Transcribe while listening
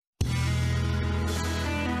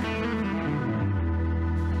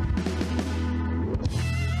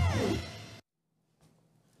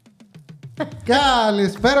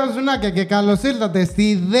Καλησπέρα ζουνάκια και καλώς ήρθατε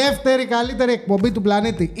στη δεύτερη καλύτερη εκπομπή του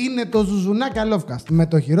πλανήτη. Είναι το Ζουζουνάκια Lovecast με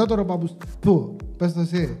το χειρότερο παππούς. Πού, πες το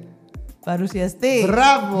εσύ. Παρουσιαστή.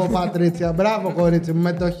 Μπράβο Πατρίτσια, μπράβο κορίτσι μου.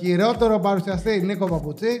 Με το χειρότερο παρουσιαστή Νίκο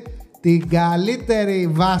Παπουτσί. Την καλύτερη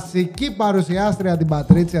βασική παρουσιάστρια την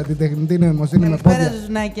Πατρίτσια, την τεχνητή νοημοσύνη με πόδια. Καλησπέρα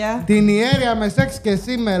Ζουζουνάκια. Την ιέρια με σεξ και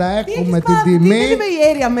σήμερα έχουμε την Τι τιμή. δεν είμαι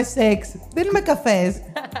ιέρια με σεξ. Δεν είμαι καφές.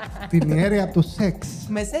 Την ιέρια του σεξ.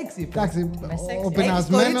 Με σεξ είπα. Εντάξει, ο Έχεις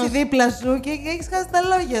πεινασμένος. κορίτσι δίπλα σου και έχεις χάσει τα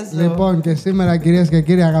λόγια σου. Λοιπόν, και σήμερα κυρίες και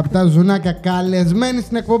κύριοι αγαπητά ζουνάκια, καλεσμένοι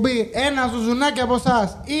στην εκπομπή ένα ζουζουνάκι από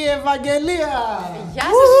εσάς, η Ευαγγελία! Γεια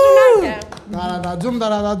σας ζουζουνάκια!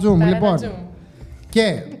 Ταρατατζούμ. Λοιπόν,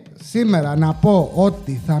 και σήμερα να πω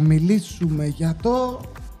ότι θα μιλήσουμε για το...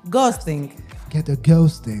 Ghosting. για το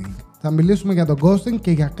ghosting. Θα μιλήσουμε για το ghosting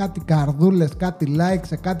και για κάτι καρδούλες, κάτι like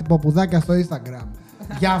σε κάτι ποπουδάκια στο Instagram.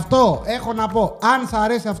 Γι' αυτό έχω να πω, αν σ'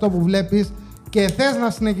 αρέσει αυτό που βλέπεις και θες να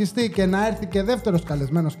συνεχιστεί και να έρθει και δεύτερος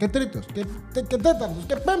καλεσμένος και τρίτος και τέταρτος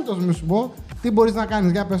και πέμπτος μη σου πω, τι μπορείς να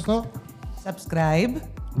κάνεις, για πες το. Subscribe.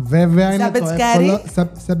 Βέβαια είναι το Σαμπετσκάρι. εύκολο.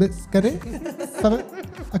 Σαμπετσκάρι.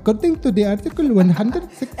 According to the article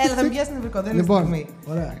 166. Έλα, θα πιάσει νευρικό, δεν είναι Λοιπόν, στιγμή.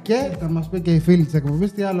 ωραία. Και θα μας πει και οι φίλοι της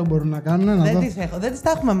εκπομπής τι άλλο μπορούν να κάνουν. να Δεν δω. τις έχω, δεν τις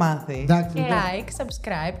τα έχουμε μάθει. Εντάξει, λοιπόν. Like,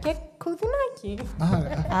 subscribe και κουδουνάκι.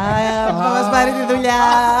 Θα μας πάρει τη δουλειά.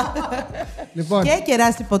 Λοιπόν, Και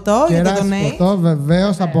κεράσι ποτό για το κεράσι donate. ποτό,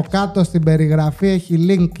 βεβαίως. Από κάτω στην περιγραφή έχει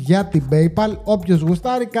link για την PayPal. Όποιος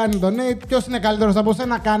γουστάρει κάνει donate. Ποιος είναι καλύτερος από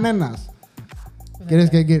σένα, κανένας. Κυρίες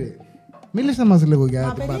και κύριοι, μίλησε μας λίγο για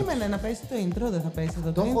Μα την πάρτι. περίμενε να πέσει το intro, δεν θα πέσει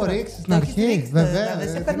το Το intro. έχω ρίξει στην Το έχεις αρχή, ρίξει, βεβαίως. Δεν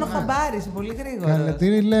σε παίρνω χαμπάρι, είσαι πολύ γρήγορο. Καλέ,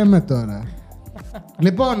 τι λέμε τώρα.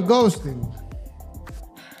 Λοιπόν, ghosting.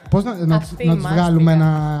 Πώς να τους Αυτή βγάλουμε μάστιγα.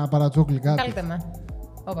 ένα παρατσούκλι κάτι. Κάλτε με.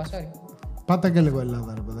 Όπα, sorry. Πάτα και λίγο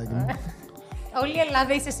Ελλάδα, ρε παιδάκι μου. Όλη η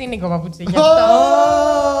Ελλάδα είσαι εσύ, Νίκο Παπουτσί. Γι' Ω, αυτό.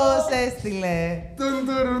 σε έστειλε. Τουν,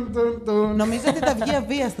 τουρουν, τουν, τουν. Νομίζω ότι θα βγει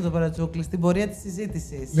αβίαστο το παρατσούκλι στην πορεία της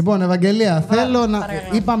συζήτησης. Λοιπόν, Ευαγγελία, θέλω να.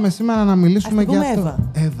 παρακαλώ. Είπαμε σήμερα να μιλήσουμε Ας την για πούμε αυτό.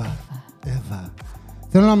 Εύα.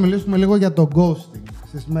 Θέλω να μιλήσουμε λίγο για το ghosting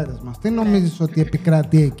στις μέρες μας. Τι νομίζεις ότι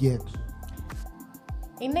επικρατεί εκεί έξω?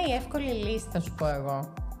 Είναι η εύκολη λύση, θα σου πω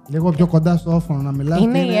εγώ. Λίγο πιο κοντά στο όφωνο να μιλάς.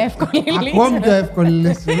 Είναι τι η εύκολη λύση. Ακόμη πιο εύκολη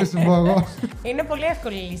λύση, μη σου πω εγώ. Είναι πολύ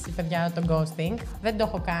εύκολη λύση, παιδιά, το ghosting. Δεν το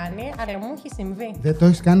έχω κάνει, αλλά μου έχει συμβεί. Δεν το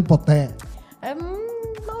έχεις κάνει ποτέ.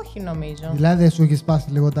 Όχι, νομίζω. Δηλαδή, σου έχει σπάσει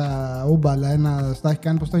λίγο τα ούμπαλα, στα έχει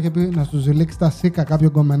κάνει, πώς το είχε πει, να σου ζηλήξει τα σίκα κάποιο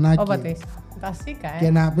γκομενάκι. Όπα της. Τα σίκα, Και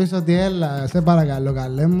να πεις ότι έλα, σε παρακαλώ,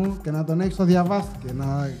 καλέ μου, και να τον έχεις στο διαβάστηκε,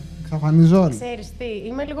 να εξαφανιζώ όλοι. Ξέρεις τι,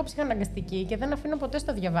 είμαι λίγο ψυχαναγκαστική και δεν αφήνω ποτέ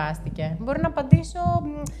στο διαβάστηκε. Μπορεί να απαντήσω,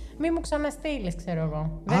 μη μου ξαναστείλεις, ξέρω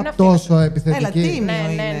εγώ. Δεν Α, αφήνω. τόσο επιθετική. Έλα, τι είναι.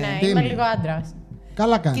 Ναι, είναι. είμαι Τίμιο. λίγο άντρας.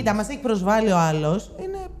 Καλά κάνεις. Κοίτα, μας έχει προσβάλει ο άλλος.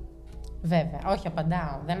 Είναι... Βέβαια, όχι,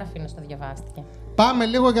 απαντάω. Δεν αφήνω στο διαβάστηκε. Πάμε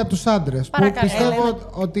λίγο για τους άντρες, που Παρακαλώ. πιστεύω Έλα,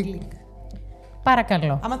 ότι...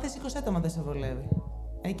 Παρακαλώ. Άμα θες 20 άτομα δεν σε βολεύει.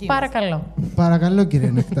 Εκεί Παρακαλώ. Παρακαλώ, κύριε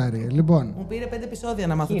Νεκτάριε. Λοιπόν, μου πήρε 5 επεισόδια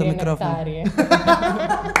να μάθω το Κύριε μικρόφωνο. Νεκτάριε.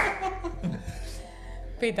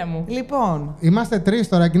 Πείτε μου. Λοιπόν. είμαστε τρεις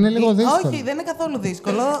τώρα και είναι λίγο δύσκολο. Όχι, δεν είναι καθόλου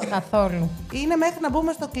δύσκολο. Καθόλου. Είναι μέχρι να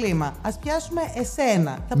μπούμε στο κλίμα. Ας πιάσουμε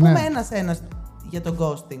εσένα. Θα Ναι. πούμε ένας για το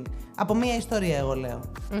ghosting. Από μία ιστορία, εγώ λέω.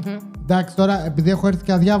 Εντάξει, τώρα, επειδή έχω έρθει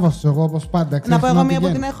και αδιάβαστος εγώ, όπως πάντα. Να ξέρεις πω εγώ να μία που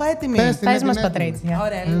πηγαίνει. την έχω έτοιμη. Πες την, Πες την μας, έτοιμη. Πατρίτσια.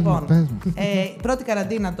 Ωραία, Πες μου, λοιπόν. πες μου. Πρώτη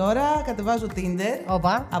καραντίνα τώρα, κατεβάζω Tinder.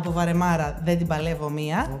 Όπα. Από βαρεμάρα δεν την παλεύω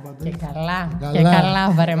μία. Και καλά. Καλά. Και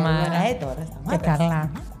καλά, βαρεμάρα. Τώρα, Και σταμάτα.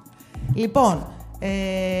 καλά. Λοιπόν,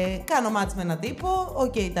 κάνω μάτς με έναν τύπο.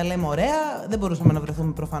 Οκ, τα λέμε ωραία. Δεν μπορούσαμε να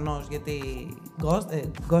βρεθούμε προφανώς γιατί. Ghosting.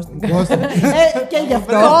 Και γι'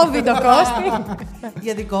 αυτό. Κόβει το κόστι.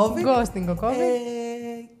 Γιατί COVID. Ghosting ο COVID.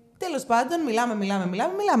 Τέλος πάντων,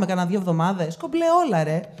 μιλάμε κανένα 2 εβδομάδες. Κομπλέ όλα,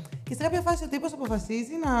 ρε. Και σε κάποια φάση ο τύπος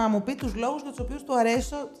αποφασίζει να μου πει τους λόγους για τους οποίους του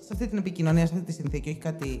αρέσω σε αυτή την επικοινωνία, σε αυτή τη συνθήκη, όχι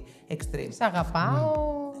κάτι extreme. Σ' αγαπάω.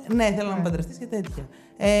 Ναι, θέλω να με παντρευτείς και τέτοια.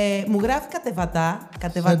 Μου γράφει κατεβατά.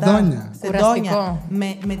 Σεντόνια. Κουραστικό.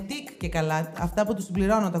 Με τικ και καλά. Αυτά που του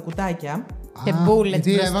συμπληρώνω τα κουτάκια. Και Α, bullets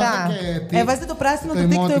γιατί μπροστά. έβαζε και Έβαζε το πράσινο του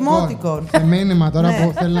τικ το emoticon. Σε μήνυμα τώρα Ναι.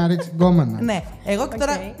 που θέλει να ρίξει γκόμενα. Ναι, εγώ και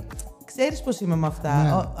τώρα. Οκ. Ξέρεις πώς είμαι με αυτά,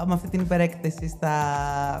 Ναι. με αυτή την υπερέκτηση στα.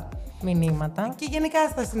 Μηνύματα. Και γενικά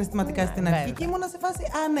στα συναισθηματικά στην αρχή. βέβαια. Και ήμουνα σε φάση.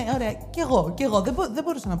 Α, ναι, ωραία. Κι εγώ. Δεν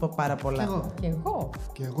μπορούσα να πω πάρα πολλά. Κι εγώ. Κι εγώ.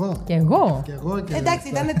 Κι εγώ. Κι εγώ. Κι εγώ και Εντάξει,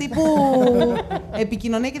 ήταν τύπου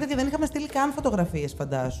επικοινωνία και τέτοια. Δεν είχαμε στείλει καν φωτογραφίες,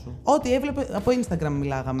 φαντάσου. Ό,τι έβλεπε από Instagram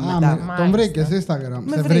μιλάγαμε Α, μετά. τον Μάλιστα. βρήκες Instagram.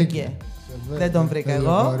 Με Σε βρήκε. Δεν τον βρήκα Τέλειο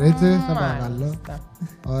εγώ. κορίτσι, σε παρακαλώ. Μάλιστα.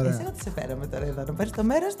 Ωραία. Εσύ να τη σε φέραμε τώρα εδώ, να πάρει το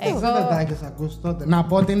μέρο του. Εγώ- Δεν τα έχεις ακούσει τότε. Να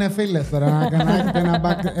πω ότι είναι φίλες τώρα, να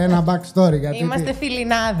έχετε ένα backstory. Γιατί Είμαστε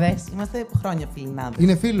φιλινάδες. Είμαστε χρόνια φιλινάδε.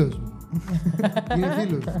 είναι φίλος μου. Είναι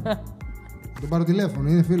φίλος μου. Τον πάρω τηλέφωνο,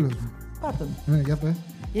 είναι φίλος μου. Πάρ' τον. Ναι, για πες.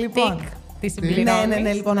 Λοιπόν. Τικ. Τη συμπληρώνεις.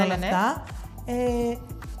 Ναι, λοιπόν Ναι, όλα ναι. αυτά.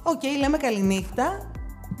 Οκ, λέμε καληνύχτα.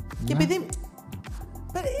 Και Ναι. επειδή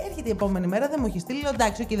έρχεται η επόμενη μέρα, δεν μου έχει στείλει. Λέω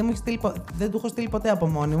εντάξει, δεν, δεν του έχω στείλει ποτέ από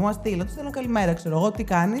μόνη μου. Α στείλω, του στέλνω καλημέρα, ξέρω εγώ, τι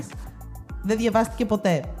κάνει. Δεν διαβάστηκε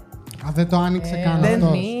ποτέ. Α, δεν το άνοιξε καν δεν-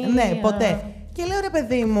 αυτός. Ναι, ποτέ. Και λέω ρε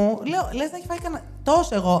παιδί μου, λες να έχει φάει κανένα.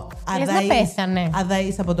 Τόσο εγώ Λες να πέθανε.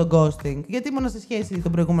 αδαείς από το ghosting. Γιατί ήμουν σε σχέση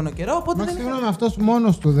τον προηγούμενο καιρό, οπότε Μα δεν είχα. σίγουρα αυτός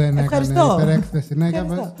μόνος του δεν έκανε Ευχαριστώ. υπερέκθεση. Ναι, για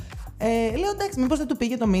Ευχαριστώ. πες. Λέω εντάξει, μήπως δεν του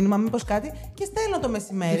πήγε το μήνυμα, μήπως κάτι. Και στέλνω το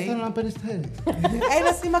μεσημέρι Θέλω να περιστέρι.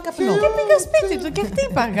 ένα σήμα καπνού. Και πήγα σπίτι του και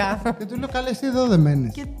χτύπαγα. Και του λέω καλέ, εσύ εδώ δεν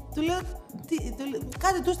μένεις. Και του λέω.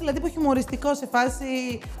 Κάτι του στείλα τύπου χιουμοριστικό σε φάση.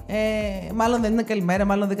 Μάλλον δεν είναι καλημέρα,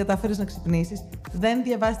 μάλλον δεν κατάφερες να ξυπνήσεις. Δεν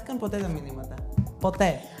διαβάστηκαν ποτέ τα μηνύματα.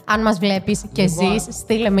 Ποτέ. Αν μας βλέπεις και Λοιπόν, ζεις,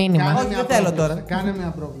 στείλε μήνυμα. Κάνε Όχι, μια δεν θέλω πρόβλεψη, τώρα. Κάνε μια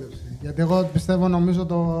πρόβλεψη. Γιατί εγώ πιστεύω, νομίζω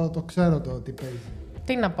το ξέρω το τι παίζει.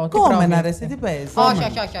 Τι να πω, τι Κόμενα πρόβλημα. ρε, εσύ τι παίζεις.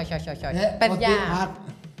 Όχι. Παιδιά.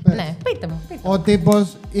 Πες. Ναι, πείτε μου. Ο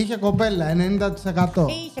τύπος είχε κοπέλα 90%.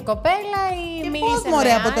 Είχε κοπέλα ή Και μίλησε πώς με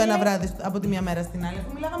μωρέ από το άλλη. ένα βράδυ, από τη μια μέρα στην άλλη,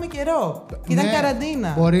 αφού μιλάγαμε καιρό. Και ήταν Ναι,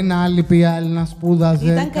 καραντίνα. Μπορεί να άλλη πει, άλλη να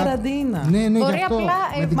σπούδαζε. Ήταν καραντίνα. Ναι, ναι, Μπορεί γι' αυτό. απλά,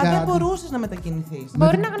 με την Μα δεν καραντίνα. μπορούσε να μετακινηθεί.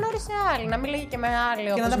 Μπορεί να γνώρισε άλλη, να μιλάει και με άλλη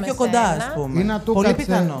Και όπως να ήταν με πιο κοντά, σένα. α πούμε. Ή να του Πολύ κάτσε.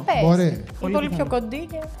 πιθανό. Πες. Μπορεί. Ή πολύ πιο κοντή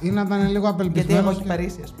και... Ή να ήταν λίγο Γιατί απελπισμένος. έχω έχει και-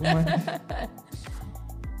 παρήσει, α πούμε.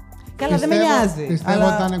 Καλά, δεν με Πιστεύω- νοιάζει. Πιστεύω αλλά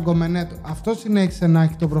ότι ήταν εγκομενέτο. Αυτό συνέχισε να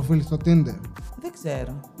έχει το προφίλ στο Tinder. δεν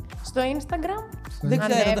ξέρω. Στο Instagram. Δεν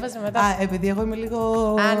ξέρω. Ανέβαζε μετά. Α, επειδή εγώ είμαι λίγο.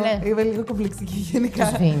 ναι. Είμαι λίγο κομπλεξική γενικά.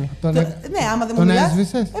 Το σβήνει. Τον Ναι, άμα δεν μου τον μιλάς.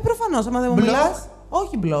 έσβησες? Προφανώς, άμα δεν μου Block? μιλάς.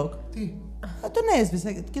 Όχι blog. Τι. Τον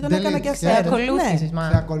έσβησα και τον Delete. έκανα και Σε Σε αφαίρεση. ακολούθησες, Ναι. Σε μα.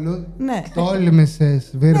 ακολούθησε. Ναι.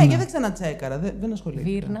 Τόλμησες, Βίρνα. Ναι, και δεν ξανατσέκαρα. Δεν ασχολήθηκα.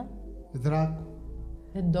 Βίρνα. Δράκο.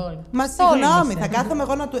 Δεν τόλμη. Μα συγγνώμη, θα κάθομαι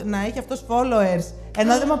εγώ να έχει αυτό followers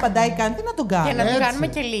ενώ δεν μου απαντάει καν. Τι να τον κάνω. Και να του έτσι. κάνουμε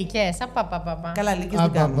και λύκες. Απαπαπαπα. Καλά, λίγες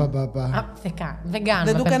δεν κάνουμε. Δεν κάνουμε,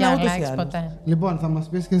 Δεν του παιδιά, έκανα ούτως ή likes άλλως. ποτέ. Λοιπόν, θα μας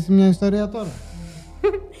πεις και εσύ μια ιστορία τώρα.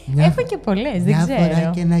 Έχω και πολλές, δεν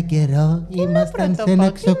ξέρω. ένα καιρό ήμασταν σε ένα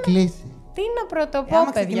εξοκλήσι. Τι να πρωτοπώ,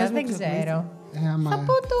 άμα παιδιά, ξεκινάς δεν με ξέρω. άμα... Θα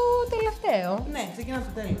πω το τελευταίο. Ναι, ξεκινά από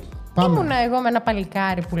το τέλος. Πάμε. Ήμουνα εγώ με ένα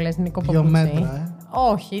παλικάρι που λες Νίκο Δύο Παπουτσί. μέτρα,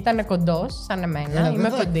 Όχι, ήταν κοντός, σαν εμένα. Είμαι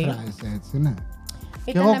δεν κοντή. εκφράζεσαι έτσι, ναι.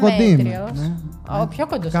 Κι Ήταν εγώ κοντή είμαι, μέτριος. ναι. Ο πιο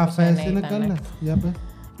κοντός από Καφές σένα είναι ήτανε. καλά. Για πες.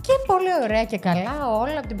 Και πολύ ωραία και καλά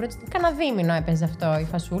όλα από την πρώτη στιγμή. Κάνα δίμηνο έπαιζε αυτό η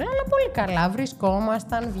φασούλα, αλλά πολύ καλά.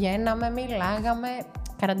 Βρισκόμασταν, βγαίναμε, μιλάγαμε.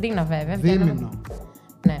 Καραντίνα βέβαια. βγαίναμε. Δίμηνο.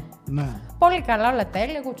 Ναι. Ναι. Πολύ καλά, όλα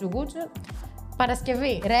τέλεια, κουτσουγκούτσου.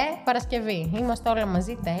 Παρασκευή, Παρασκευή. Είμαστε όλα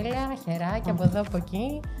μαζί τέλεια, χεράκια από εδώ από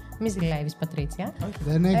εκεί. Μη ζηλεύεις, Πατρίτσια.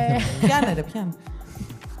 Δεν έχει θέμα. Πιάνε ρε, πιάνε.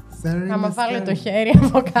 Sharing Άμα is βάλω caring. το χέρι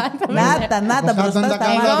από κάτω. Να τα Από κάτω μπροστά είναι τα στα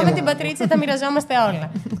καλά. Εγώ μάτια με μου. την Πατρίτσια τα μοιραζόμαστε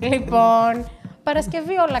όλα. Λοιπόν,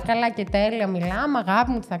 Παρασκευή όλα καλά και τέλεια. Μιλάμε,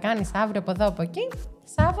 αγάπη μου, τι θα κάνεις αύριο από εδώ από εκεί.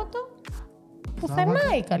 Σάββατο, πουθενά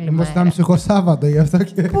η Μήπως καλημέρα. ήταν ψυχοσάββατο γι' αυτό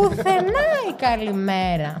και... Πουθενά η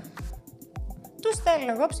καλημέρα. Του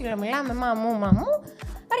στέλνω εγώ, ψιλομιλάμε, μαμού.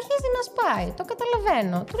 Αρχίζει να σπάει. Το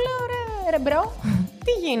καταλαβαίνω. Του λέω, ρε μπρο,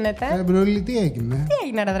 τι γίνεται. Μπρούλη, τι έγινε. Τι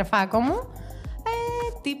έγινε, ρε αδερφάκο μου.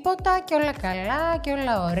 Τίποτα και όλα καλά και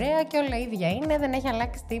όλα ωραία και όλα ίδια είναι. Δεν έχει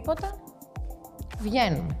αλλάξει τίποτα.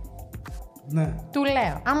 Βγαίνουμε. Ναι. Του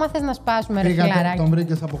λέω, άμα θες να σπάσουμε, ρε Πήγατε, φιλαράκι. τον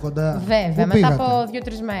βρήκες από κοντά. Βέβαια, Πού μετά πήγατε? από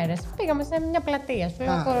 2-3 μέρες. Πήγαμε σε μια πλατεία, σου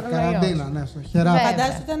λέω κορονοϊός. καραντίνα, ναι, στο χεράκι. Βέβαια.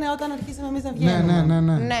 Φαντάσου ήταν όταν αρχίσαμε εμείς να Ναι, βγαίνουμε.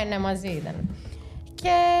 ναι. Ναι, μαζί ήταν.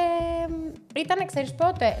 Και ήταν, ξέρεις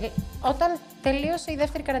πότε, όταν τελείωσε η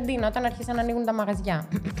δεύτερη καραντίνα, όταν άρχισαν να ανοίγουν τα μαγαζιά.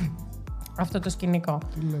 Αυτό το σκηνικό.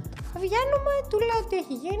 Τι λέτε. Βγαίνουμε, του λέω τι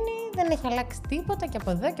έχει γίνει, δεν έχει αλλάξει τίποτα και από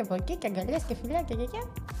εδώ και από εκεί και αγκαλιές και φιλιά και γιαγιά.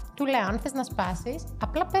 Του λέω, αν θες να σπάσεις,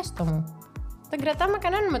 απλά πες το μου. Δεν κρατάμε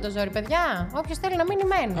κανέναν με το ζόρι, παιδιά. Όποιος θέλει να μείνει,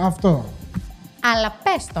 μένει. Αυτό. Αλλά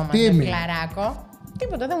πες το μας, Τίμη. φιλαράκο.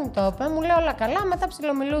 Τίποτα, δεν μου το είπε. Μου λέει όλα καλά. Μετά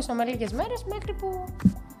ψιλομιλούσαμε λίγες μέρες μέχρι που.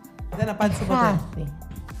 Δεν απάντησε ποτέ. Χάθη.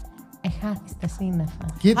 Εχάθη στα σύννεφα.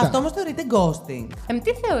 Κοίτα. Αυτό όμως θεωρείται ghosting.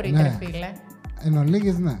 Τι θεωρείτε, Ναι. ρε φίλε. Εν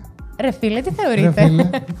ολίγης, ναι. Ρε φίλε, τι Ρε θεωρείτε. φίλε.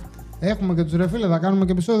 Έχουμε και τους ρε φίλε, θα κάνουμε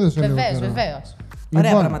και επεισόδιο σε λίγο Βεβαίως, καιρό. βεβαίως.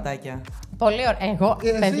 Ωραία Λοιπόν, πραγματάκια. Πολύ ωραία. Εγώ,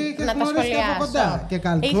 Εσύ παιδί, είχες να τα γνωρίσει από κοντά. σχολιάσω. Και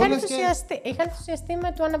καλτσούλες Είχα ενθουσιαστεί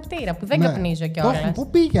με του αναπτήρα που δεν ναι. καπνίζω Το- κιόλας. Πού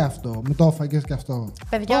πήγε αυτό, μου το έφαγες και αυτό.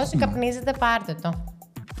 Παιδιά, όσοι Έχουμε. καπνίζετε, πάρτε το.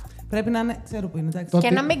 Πρέπει να είναι. Ξέρω που είναι, εντάξει.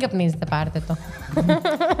 Και να μην καπνίζετε, πάρτε το.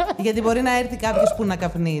 Γιατί μπορεί να έρθει κάποιο που να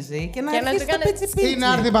καπνίζει και να αρχίσει το πίτσι-πίτσι. Ή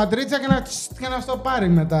να έρθει η Πατρίτσια και να στο πάρει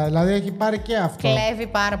μετά. Δηλαδή έχει πάρει και αυτό. Κλέβει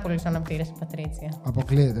πάρα πολλούς αναπτήρες η Πατρίτσια.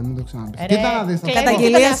 Αποκλείεται, μην το ξαναπείς. Κοίτα να δεις.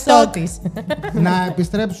 Καταγγελία σώτης. Να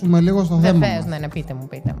επιστρέψουμε λίγο στο θέμα. Βεβαίως, ναι, πείτε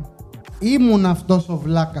μου. Ήμουν αυτός ο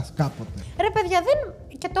βλάκας κάποτε. Ρε παιδιά,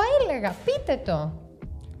 και το έλεγα. Πείτε το.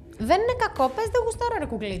 Δεν είναι κακό, πες δεν γουστάρω ρε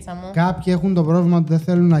κουκλίτσα μου. Κάποιοι έχουν το πρόβλημα ότι δεν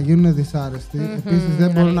θέλουν να γίνουν δυσάρεστοι. Επίσης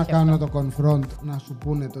δεν μπορούν να κάνουν το confront να σου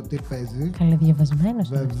πούνε το τι παίζει. Καλοδιαβασμένος.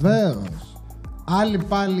 Βεβαίως. Άλλοι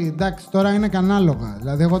πάλι, εντάξει, τώρα είναι και ανάλογα.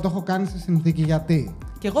 Δηλαδή, εγώ το έχω κάνει στη συνθήκη γιατί.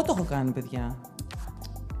 Και εγώ το έχω κάνει, παιδιά.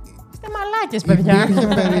 Είστε μαλάκες, παιδιά.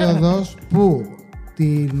 Υπήρχε περίοδος που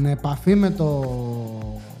την επαφή με το.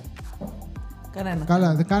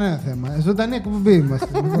 Κανένα. Κανένα θέμα. Ζωντανή εκπομπή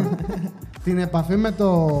είμαστε. Την επαφή με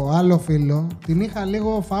το άλλο φίλο την είχα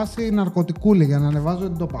λίγο φάση ναρκωτικούλη για να ανεβάζω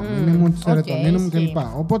την ντοπαμίνη μου, τη σερετονίνη μου κλπ.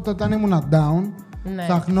 Οπότε όταν ήμουν down,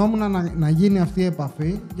 ψαχνόμουν να γίνει αυτή η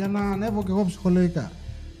επαφή για να ανέβω κι εγώ ψυχολογικά.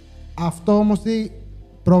 Αυτό όμως τι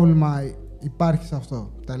πρόβλημα υπάρχει σε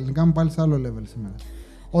αυτό. Τα ελληνικά μου πάλι σε άλλο level σήμερα.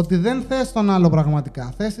 Ότι δεν θες τον άλλο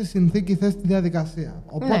πραγματικά. Θες τη συνθήκη, θες τη διαδικασία.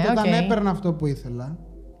 Οπότε όταν έπαιρνα αυτό που ήθελα,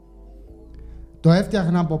 το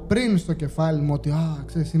έφτιαχνα από πριν στο κεφάλι μου ότι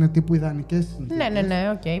ξέρεις, είναι τύπου ιδανικές συνθήκες. Ναι,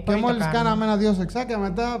 οκ. Και μόλις κάναμε ένα-δύο σεξάκια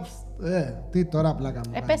μετά, τι τώρα πλάκα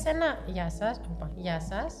μου. Πες ένα γεια σας. Γεια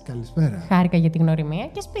σας. Καλησπέρα. Χάρηκα για την γνωριμία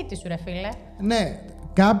και σπίτι σου ρε φίλε. Ναι,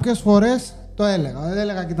 κάποιες φορές το έλεγα. Δεν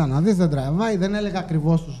έλεγα, κοίτα να δεις, δεν τραβάει, δεν έλεγα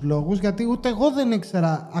ακριβώς τους λόγους, γιατί ούτε εγώ δεν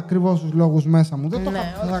ήξερα ακριβώς τους λόγους μέσα μου. Δεν το είχα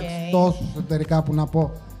ψάξει τόσο εσωτερικά που να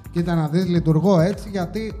πω, κοίτα να δεις, λειτουργώ έτσι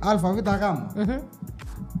γιατί ΑΒΓ.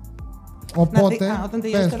 Οπότε, όταν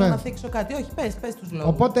τελειώσει θέλω να θίξω κάτι. Όχι, πες τους λόγους.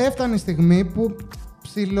 Οπότε έφτανε η στιγμή που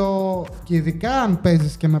ψηλο. Και ειδικά αν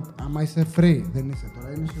παίζεις και με. Άμα είσαι free, δεν είσαι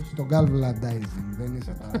τώρα. Είναι στο galvanizing. Δεν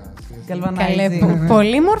είσαι τώρα. Καλέ,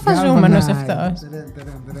 πολύ μορφαζόμενος αυτός.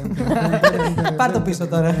 Πάρ' το πίσω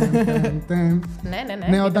τώρα.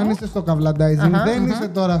 Ναι, όταν είσαι στο galvanizing, δεν είσαι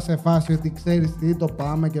τώρα σε φάση ότι ξέρεις τι, το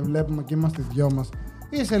πάμε και βλέπουμε και είμαστε δυο μας.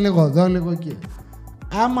 Είσαι λίγο εδώ, λίγο εκεί.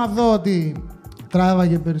 Άμα δω ότι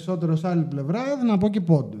τράβαγε περισσότερο σε άλλη πλευρά, έδινα από εκεί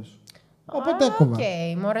πόντους. Οπότε έκοβα.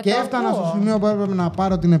 Και έφτανα στο σημείο που έπρεπε να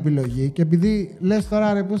πάρω την επιλογή και επειδή λες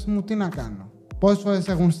τώρα ρε πούστη μου τι να κάνω. Πόσες φορές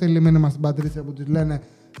έχουν στείλει μήνυμα στην Πατρίτσια που της λένε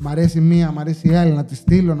μ' αρέσει μία, μ' αρέσει η άλλη, να τη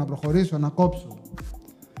στείλω, να προχωρήσω, να κόψω.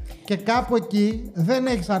 Και κάπου εκεί δεν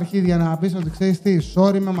έχεις αρχίδια να πεις ότι ξέρεις τι,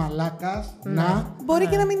 sorry είμαι μαλάκας. Μπορεί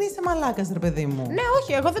και να μην είσαι μαλάκας, ρε παιδί μου. Ναι,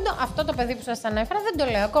 όχι, εγώ αυτό το παιδί που σας ανέφερα δεν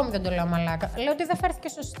το λέω, ακόμη δεν το λέω μαλάκα. Λέω ότι δεν φέρθηκε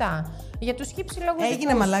σωστά. Για τους χύψη λόγους.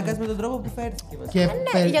 Έγινε μαλάκας με τον τρόπο που φέρθηκε. Και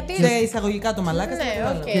γιατί. Σε εισαγωγικά το μαλάκας.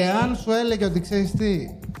 Και αν σου έλεγε ότι ξέρεις τι,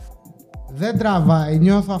 δεν τραβάει,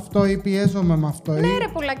 νιώθω αυτό ή πιέζομαι με αυτό. Ναι, ρε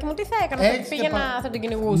πουλάκι μου, τι θα έκανα, θα τον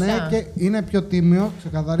κυνηγούσα. Ναι, και είναι πιο τίμιο,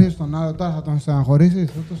 ξεκαθαρίζει τον άλλο. Τώρα θα τον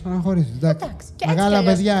στεναχωρήσεις, θα τον στεναχωρήσεις. Εντάξει. Μεγάλα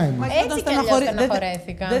παιδιά είμαστε. Έτσι κι αλλιώς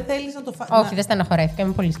στεναχωρέθηκα. Δεν θέλεις να το φας. Όχι, δεν στεναχωρέθηκα,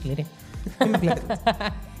 είμαι πολύ σκληρή.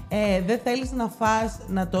 Δεν θέλεις να φας,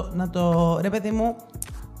 να το. Ρε παιδί μου.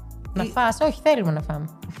 Να φας, όχι, θέλουμε να φάμε.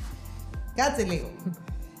 Κάτσε λίγο.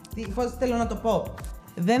 Πώς θέλω να το πω.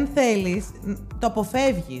 Δεν θέλεις, το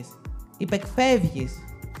αποφεύγεις. Υπεκφεύγεις.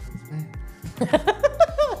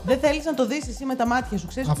 Δεν θέλεις να το δεις εσύ με τα μάτια σου,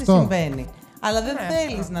 ξέρεις τι συμβαίνει. Αλλά δεν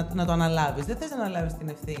θέλεις να το αναλάβεις. Δεν θες να αναλάβεις την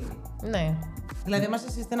ευθύνη. Ναι. Δηλαδή, άμα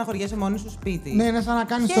εσύ στεναχωριέσαι μόνη σου σπίτι. Ναι, είναι σαν να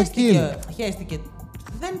κάνεις το kill. Χαίστηκε.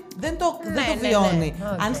 Δεν το βιώνει.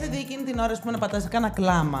 Αν σε δει εκείνη την ώρα που να πατάς κάνα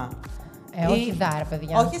κλάμα. Όχι δάρα,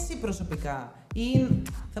 παιδιά. Όχι εσύ προσωπικά. Ή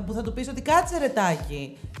που θα του πεις ότι κάτσε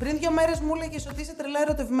ρετάκι. Πριν 2 μέρες μου έλεγες ότι είσαι τρελά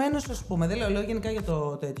ερωτευμένος, ας πούμε. Δεν λέω γενικά για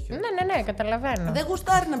το τέτοιο. Ναι, καταλαβαίνω. Δεν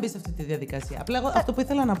γουστάρει να μπει σε αυτή τη διαδικασία. Απλά εγώ αυτό που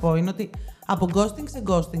ήθελα να πω είναι ότι από ghosting σε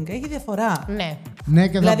ghosting έχει διαφορά. Ναι,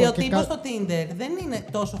 και δηλαδή ο τύπος στο Tinder δεν είναι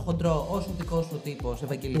τόσο χοντρό όσο ο δικός σου τύπος,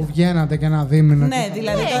 Ευαγγελία. Που βγαίνατε και ένα δίμηνο. Ναι,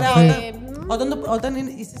 δηλαδή τώρα όταν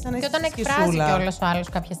είσαι σαν και όταν εκφράζει κιόλας ο άλλος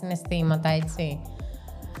κάποια συναισθήματα, έτσι.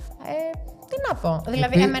 Τι να πω.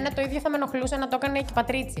 Δηλαδή, εμένα το ίδιο θα με ενοχλούσε να το έκανε και η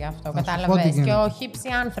Πατρίτσια αυτό, κατάλαβες. Και ο χύψη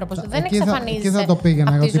άνθρωπος. Δεν εξαφανίζεσαι από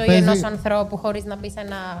τη ζωή ενός ανθρώπου χωρίς να μπει σε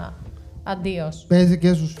ένα αντίος. Παίζει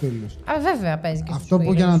και στους φίλους. Βέβαια παίζει και στους φίλους. Αυτό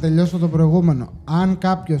που για να τελειώσω το προηγούμενο. Αν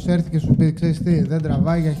κάποιος έρθει και σου πει, ξέρεις τι, δεν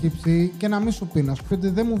τραβάει για χύψη, και να μην σου πει, να σου πει ότι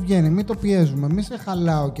δεν μου βγαίνει, μην το πιέζουμε, μην σε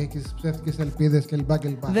χαλάω και έχεις ψεύτικες ελπίδες κλπ.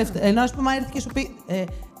 Ενώ ας πούμε, έρθει και σου πει,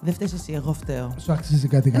 Δεν φταίς εσύ, εγώ φταίω. Σου αξίζει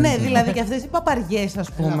κάτι καλύτερο. Ναι, δηλαδή και αυτές οι παπαριές,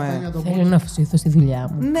 ας πούμε. Θέλω να αφοσιωθώ στη δουλειά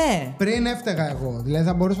μου. Ναι. Πριν έφταιγα εγώ. Δηλαδή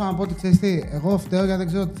θα μπορούσα να πω ότι ξέρεις τι, εγώ φταίω γιατί δεν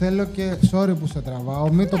ξέρω τι θέλω και sorry που σε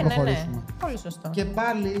τραβάω, μην το προχωρήσουμε. Ναι. Πολύ σωστό. Και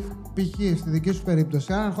πάλι, π.χ. στη δική σου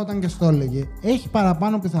περίπτωση, αν ερχόταν και στο έλεγε, έχει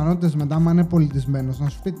παραπάνω πιθανότητες μετά, άμα είναι πολιτισμένος, να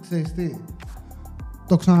σου πει ξέρεις τι.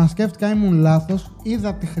 Το ξανασκέφτηκα, ήμουν λάθος,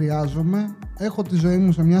 είδα τι χρειάζομαι, έχω τη ζωή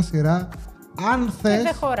μου σε μια σειρά. Αν θες.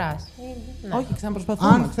 Δεν χωράς. Ναι. Όχι,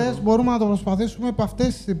 ξαναπροσπαθούμε. Αν θες, μπορούμε να το προσπαθήσουμε από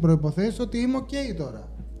αυτές τις προϋποθέσεις ότι είμαι OK τώρα.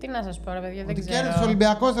 Τι να σας πω, ρε παιδιά, δεν Ότι ξέρω. κέρδισε ο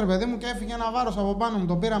Ολυμπιακός, ρε παιδί μου, και έφυγε ένα βάρος από πάνω μου.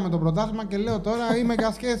 Το πήραμε το πρωτάθλημα και λέω τώρα είμαι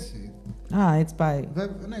για σχέση. Α, έτσι πάει.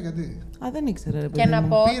 Ναι, γιατί. Α, δεν ήξερα, ρε παιδί. Και να μου.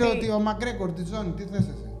 πω Πήρε ότι... ότι ο Μακρέκορ τη ζώνη, τι θες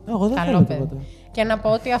εσύ. Εγώ δεν Καλό θέλω παιδί. τίποτα. Και να πω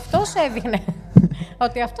ότι αυτός έδειχνε...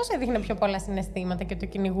 ότι αυτός έδειχνε πιο πολλά συναισθήματα και το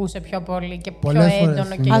κυνηγούσε πιο πολύ και πιο Πολλές φορές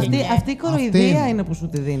έντονο είναι. και Αυτή, γενιές. αυτή η κοροϊδία είναι. είναι που σου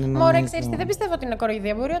τη δίνει. Μωρέ, νομίζω. ξέρεις τι, δεν πιστεύω ότι είναι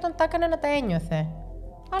κοροϊδία. Μπορεί όταν τα έκανε να τα ένιωθε.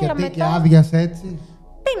 Και Αλλά τι, μετά... και άδειασε έτσι.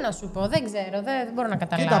 Τι να σου πω, δεν ξέρω, δεν μπορώ να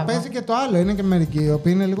καταλάβω. Κοίτα, παίζει και το άλλο. Είναι και μερικοί οι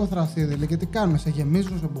οποίοι είναι λίγο θρασίδηλοι και τι κάνουν, σε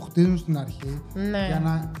γεμίζουν, σε μπουχτίζουν στην αρχή Ναι. για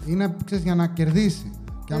να, είναι, ξέρεις, για να κερδίσει.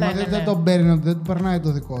 Και άμα Ναι, δεν, ναι, δεν ναι. τον παίρνει, ότι δεν του περνάει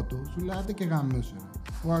το δικό του, σου λέει άντε και γαμίσου.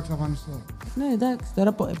 Εγώ εξαφανιστώ. Ναι, εντάξει,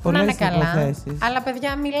 τώρα Να είναι πολλές καλά. υποθέσεις. Αλλά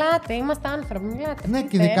παιδιά, μιλάτε, είμαστε άνθρωποι, μιλάτε. Ναι, και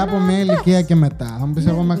Πείτε, ειδικά από να, μια εντάξει. ηλικία και μετά. Θα μου πει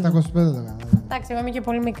εγώ μέχρι τα 25 το κάνω. Εντάξει, εγώ είμαι και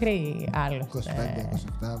πολύ μικρή άλλωστε.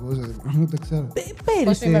 25, 27, πώς ούτε ξέρω.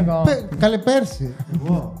 Πώς είμαι εγώ. Καλέ πέρσι.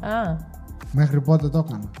 Εγώ. Α, Μέχρι πότε το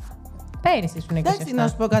έκανα. πέρυσι ήσουν 27. Εντάξει, να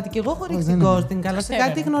σου πω κάτι. Και εγώ έχω ρίξει δεν είναι. ghosting, αλλά σε Ξέρω,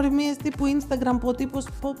 κάτι ρε. γνωριμίες τύπου Instagram που ο τύπος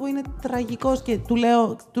που είναι τραγικός και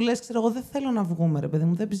του λες, ξέρω εγώ, δεν θέλω να βγούμε, ρε παιδί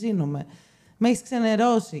μου, δεν ψήνομαι. Με έχει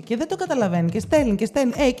ξενερώσει και δεν το καταλαβαίνει και στέλνει και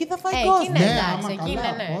στέλνει. Εκεί θα φάει εκεί ghosting. ναι. Ναι, εντάξει, άμα εκεί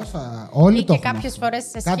καλά, ναι. πόσα. Όλοι Ή το και έχουν κάποιες αυτό. φορές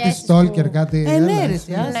σε Κάτι σχέσεις stalker, που... κάτι. Ναι, έλα, ρε,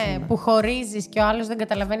 εσύ. άσε Ναι, με. που χωρίζεις και ο άλλος δεν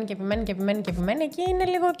καταλαβαίνει και επιμένει και επιμένει και επιμένει. Εκεί είναι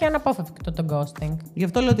λίγο και αναπόφευκτο το ghosting. Γι'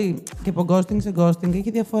 αυτό λέω ότι και από ghosting σε ghosting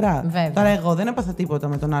έχει διαφορά. Βέβαια. Τώρα, εγώ δεν έπαθα τίποτα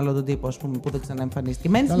με τον άλλο τον τύπο, ας πούμε, που δεν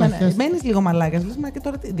ξαναεμφανίστηκε. Καλά, χαίρεσαι. Μένεις λίγο μαλάκας, λες, μα και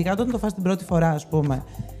τώρα, ειδικά όταν το φας την πρώτη φορά, ας πούμε.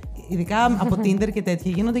 Ειδικά από Tinder και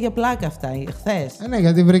τέτοια γίνονται για πλάκα αυτά. Χθες. Ναι,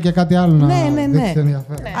 γιατί βρήκε κάτι άλλο να Ναι. δείξει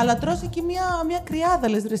ενδιαφέρον. Ναι. Αλλά τρως εκεί μια κρυάδα,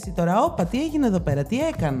 λες ρε εσύ τώρα. Όπα, τι έγινε εδώ πέρα, τι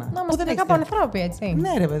έκανα. Να Που είμαστε δεν λίγα έχεις από ανθρώποι, έτσι. Ναι,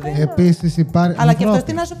 ρε παιδί. Επίσης υπάρχει. Αλλά και αυτό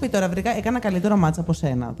ανθρώποι. τι να σου πει τώρα, βρήκα, έκανα καλύτερο μάτσα από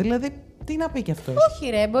σένα. Δηλαδή, τι να πει κι αυτό.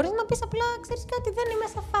 Όχι, ρε, μπορείς να πεις απλά, ξέρεις κάτι, δεν είμαι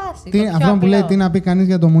σε φάση. Τι, Το πιο αυτό που λέει απλό. τι να πει κανείς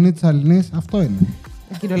για το μουνί της Αλληνής, αυτό είναι.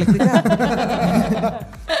 Κυριολεκτικά.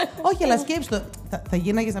 Όχι, αλλά σκέψου το. Θα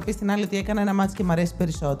γίναγε να πει στην άλλη ότι έκανα ένα μάτσο και μ' αρέσει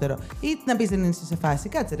περισσότερο. Ή να πει δεν είσαι σε φάση.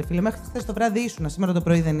 Κάτσε, ρε φίλε, μέχρι χθες το βράδυ ήσουν, σήμερα το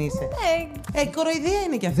πρωί δεν είσαι. Κοροϊδία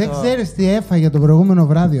είναι κι αυτό. Δεν ξέρεις τι έφαγε το προηγούμενο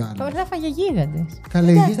βράδυ ο άλλος. Τώρα έφαγε γίγαντες.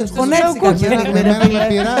 Καλή Εντάξει, γη. θα χωνέψει Εμένα με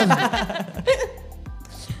πειράζει.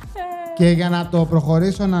 Και για να το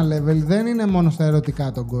προχωρήσω ένα level, δεν είναι μόνο στα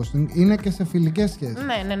ερωτικά το ghosting, είναι και σε φιλικές σχέσεις.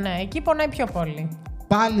 Ναι, εκεί πονάει πιο πολύ.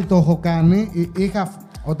 Πάλι το έχω κάνει. Είχα.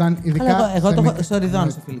 Όταν ειδικά. Αλλά εγώ σε το έχω μικ-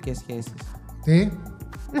 σοριδών σε φιλικές σχέσεις. Τι.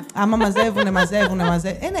 Άμα μαζεύουνε.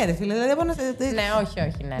 Ναι, ρε φίλε, δηλαδή. Ναι,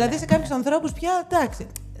 όχι, ναι. Δηλαδή σε κάποιους ανθρώπους πια εντάξει.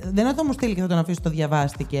 Δεν είναι ότι θα μου στείλει και θα τον αφήσω το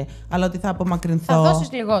διαβάστηκε, αλλά ότι θα απομακρυνθώ. Θα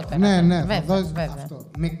δώσεις λιγότερα. Ναι, βέβαια, θα δώσεις βέβαια. αυτό.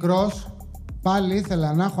 Μικρός, πάλι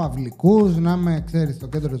ήθελα να έχω αυλικούς, να είμαι, ξέρεις, στο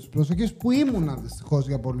κέντρο της προσοχής, που ήμουνα δυστυχώς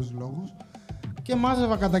για πολλούς λόγους. Και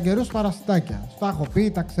μάζευα κατά καιρούς παρασιτάκια. Στα έχω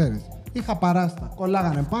πει, τα ξέρεις. Είχα παράστα.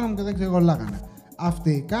 Κολλάγανε πάνω μου και δεν ξεγολάγανε.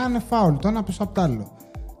 Αυτοί κάνανε φάουλ, το ένα πίσω απ' τ' άλλο.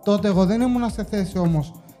 Τότε εγώ δεν ήμουνα σε θέση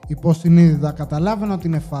όμως υποσυνείδητα, καταλάβαινα ότι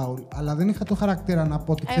είναι φάουλ, αλλά δεν είχα το χαρακτήρα να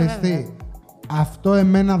πω ότι ξέρεις βέβαια. τι, αυτό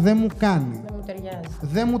εμένα δεν μου κάνει. Δεν μου ταιριάζει.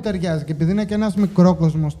 Δεν μου ταιριάζει και επειδή είναι και ένας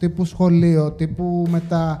μικρόκοσμος τύπου σχολείο, τύπου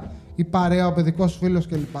μετά η παρέα, ο παιδικός φίλος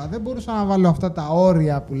κλπ. Δεν μπορούσα να βάλω αυτά τα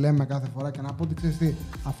όρια που λέμε κάθε φορά και να πω ότι ξέρεις τι,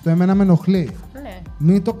 αυτό εμένα με ενοχλεί. Ναι.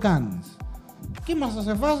 Μην το κάνεις. Και είμαστε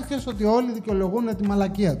σε φάση ξέρεις ότι όλοι δικαιολογούν τη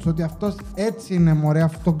μαλακία τους. Ότι αυτός έτσι είναι, μωρέ,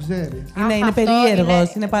 αυτό το ξέρει. Είναι Αυτό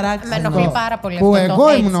περίεργος, είναι παράξενος. Με ενοχλεί πάρα πολύ Που αυτό. εγώ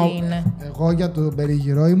το ήμουν. έτσι είναι. Εγώ για τον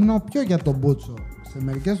περίγυρο ήμουν πιο για τον Μπούτσο. Σε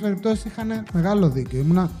μερικές περιπτώσεις είχαν μεγάλο δίκιο.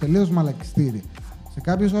 Ήμουν τελείως μαλακιστήρι. Σε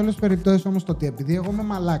κάποιες όλες τις περιπτώσεις όμως το ότι επειδή εγώ είμαι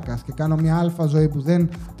μαλάκας και κάνω μια αλφα ζωή που δεν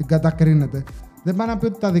την κατακρίνεται, δεν πάει να πει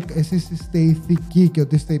ότι εσείς είστε ηθικοί και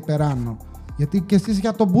ότι είστε υπεράνω. Γιατί και εσείς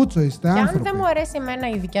για τον Μπούτσο είστε Και αν άνθρωποι. δεν μου αρέσει εμένα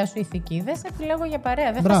η δικιά σου ηθική, δεν σε επιλέγω για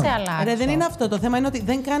παρέα. Δεν Μπράβο. θα σε αλλάξω. Ρε, δεν είναι αυτό. Το θέμα είναι ότι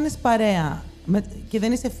δεν κάνεις παρέα. Και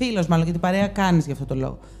δεν είσαι φίλος, μάλλον, γιατί παρέα κάνεις γι' αυτό το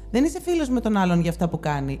λόγο. Δεν είσαι φίλος με τον άλλον για αυτά που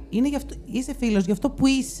κάνει. Είσαι φίλος για αυτό που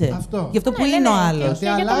είσαι. Αυτό. Για αυτό που Ναι, είναι ναι, ο ναι. άλλος. Γιατί Και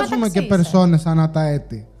για το αλλάζουμε μεταξύ και σας. περσόνες ανά τα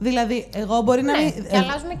έτη. Δηλαδή, εγώ μπορεί να Ναι, μην. και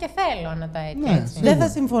αλλάζουμε και θέλω ανά τα έτη. Ναι, έτσι. Δεν θα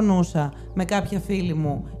συμφωνούσα με κάποια φίλη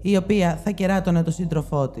μου η οποία θα κεράτωνε τον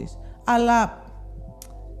σύντροφό της. Αλλά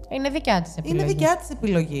Είναι δικιά της επιλογή. είναι δικιά της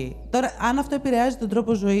επιλογή. Τώρα, αν αυτό επηρεάζει τον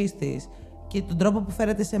τρόπο ζωής της και τον τρόπο που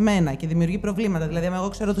φέρεται σε μένα και δημιουργεί προβλήματα. Δηλαδή, αν εγώ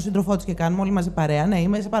ξέρω τον σύντροφό της και κάνουμε όλοι μαζί παρέα, ναι,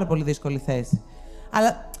 είμαι σε πάρα πολύ δύσκολη θέση.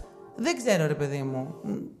 Αλλά δεν ξέρω, ρε παιδί μου.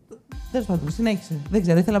 Τέλος πάντων, συνέχισε. Δεν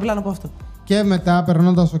ξέρω, ήθελα απλά να πω αυτό. Και μετά,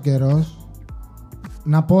 περνώντας ο καιρός,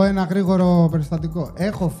 να πω ένα γρήγορο περιστατικό.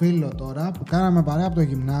 Έχω φίλο τώρα που κάναμε παρέα από το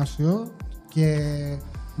γυμνάσιο και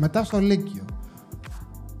μετά στο Λύκειο.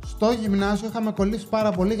 Στο γυμνάσιο είχαμε κολλήσει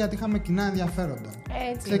πάρα πολύ γιατί είχαμε κοινά ενδιαφέροντα.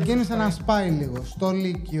 Ξεκίνησε να σπάει λίγο. Στο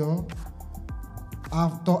Λύκειο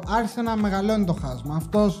άρχισε να μεγαλώνει το χάσμα.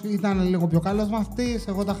 Αυτός ήταν λίγο πιο καλός μαθητής,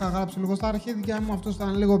 εγώ τα είχα γράψει λίγο στα αρχίδια μου, αυτός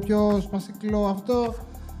ήταν λίγο πιο σπασικλό αυτό.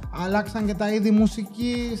 Αλλάξαν και τα είδη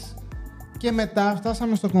μουσικής. Και μετά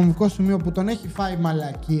φτάσαμε στο κομβικό σημείο που τον έχει φάει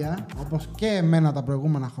μαλακία, όπως και εμένα τα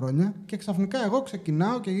προηγούμενα χρόνια, και ξαφνικά εγώ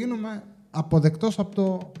ξεκινάω και γίνομαι αποδεκτός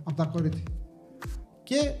από τα κορίτσια.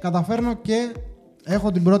 Και καταφέρνω και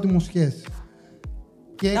έχω την πρώτη μου σχέση.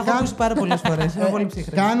 Τα έχω ακούσει πάρα πολλές φορές, είμαι πολύ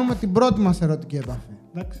ψύχρη. Κάνουμε την πρώτη μας ερωτική επαφή.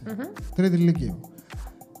 Εντάξει. Τρίτη Λυκείου.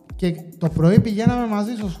 Και το πρωί πηγαίναμε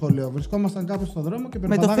μαζί στο σχολείο. Βρισκόμασταν κάπου στον δρόμο και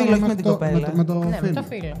περπατάγαμε με το φίλο, όχι με την κοπέλα. Με το Ναι, φίλο. με το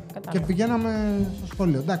φίλο. Και πηγαίναμε στο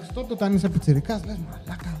σχολείο. Εντάξει, τότε όταν είσαι πιτσιρικάς, λες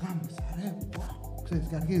μαλάκα γάμισα, ρε. Ξέρεις,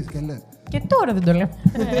 και αρχίζεις και λες. Και τώρα δεν το λέω.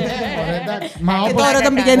 Ωραία, εντάξει. Και τώρα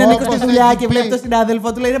όταν πηγαίνει ο Νίκος στη δουλειά έχει και πει- βλέπει τον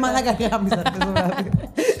συνάδελφο του, λέει ρε μαλάκα γάμισα.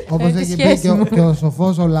 Όπως τη έχει πει σχέση μου. και ο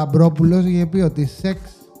σοφός ο Λαμπρόπουλος, είχε πει ότι σεξ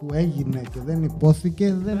που έγινε και δεν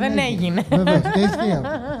υπόθηκε δεν έγινε. Βεβαίως, και ισχύει αυτό.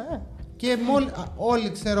 Και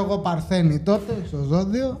όλοι ξέρω εγώ παρθένοι τότε στο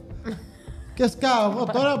ζώδιο και σκάω εγώ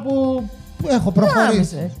τώρα που έχω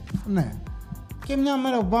προχωρήσει. Άμεσες. Ναι. Και μια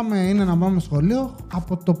μέρα που είναι να πάμε σχολείο,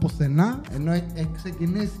 από το πουθενά, ενώ έχει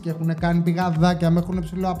ξεκινήσει και έχουν κάνει πηγαδάκια, με έχουν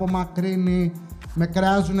ψηλό απομακρύνει, με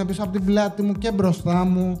κράζουν πίσω από την πλάτη μου και μπροστά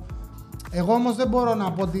μου. Εγώ όμως δεν μπορώ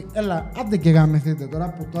να πω ότι, έλα, άντε και γαμηθείτε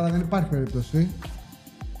τώρα, που τώρα δεν υπάρχει περίπτωση.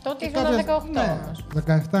 Τότε Και ήσουν κάποιες- 18 ναι, όμως.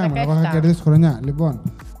 17 ήμουν, εγώ είχα 17. κερδίσει χρονιά. Λοιπόν,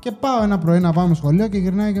 και πάω ένα πρωί να πάμε σχολείο και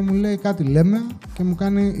γυρνάει και μου λέει κάτι λέμε και μου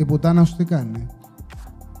κάνει η πουτάνα σου τι κάνει.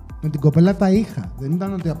 Με την κοπέλα τα είχα. Δεν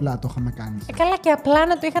ήταν ότι απλά το είχαμε κάνει. Καλά και απλά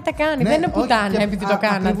να το είχατε κάνει. δεν είναι όχι, πουτάνα και επειδή το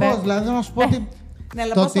κάνατε. Ακριβώς, δηλαδή θέλω να σου πω ότι. Ναι,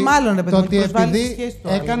 αλλά πόσο μάλλον ρε παιδί το μου, ότι προσβάλλεις τη επειδή σχέση του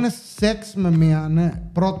άλλου. έκανε σεξ με μία, ναι,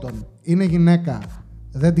 πρώτον, είναι γυναίκα,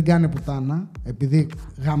 δεν την κάνει πουτάνα, επειδή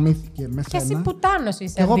γαμήθηκε με Και σένα. εσύ πουτάνος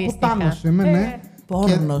είσαι Και εγώ αντίστοιχα. πουτάνος είμαι, ναι.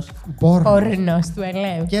 Πόρνος. Και- Πόρνος. Ορνός του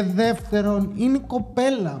ελαίου. Και δεύτερον, είναι η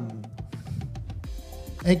κοπέλα μου.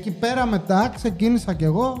 Εκεί πέρα μετά ξεκίνησα κι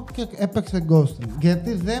εγώ και έπαιξε ghosting.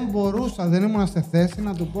 Γιατί δεν μπορούσα, δεν ήμουν σε θέση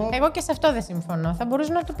να του πω. Εγώ και σε αυτό δεν συμφωνώ. Θα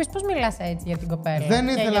μπορούσε να του πει πώ μιλά έτσι για την κοπέλα. Δεν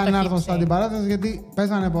και για ήθελα το να έρθω χύψη. στην αντιπαράθεση γιατί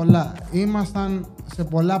παίζανε πολλά. Ήμασταν σε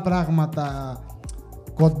πολλά πράγματα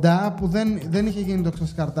κοντά που δεν είχε γίνει το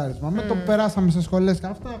ξεσκαρτάρισμα. Με το που περάσαμε σε σχολές και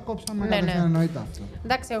αυτά, κόψαμε Ναι, κατευθείαν, ναι. εννοείται αυτό.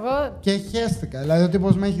 Εντάξει, εγώ. Και χαίστηκα. Δηλαδή ο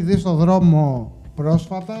τύπος με έχει δει στο δρόμο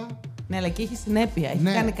πρόσφατα. Ναι, αλλά και έχει συνέπεια. Έχει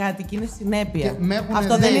Ναι. κάνει κάτι και είναι συνέπεια. Και με έχουνε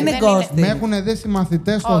Αυτό δει. δεν είναι Δεν ghosting. Με έχουν δει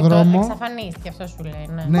συμμαθητές στο Όχι, δρόμο. εξαφανίστηκε, αυτό σου λέει.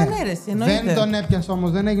 Ναι. Ναι. Μα ναι, ρε, εσύ, εννοείται. Δεν τον έπιασε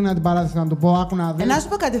όμως, δεν έγινε αντιπαράθεση να του πω. Άκου να δεις. Να σου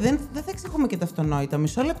πω κάτι, δεν θα εξηγούμε και τα αυτονόητα.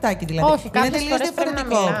 Μισό λεπτάκι δηλαδή. Όχι, κάποιες τελείως φορές πρέπει να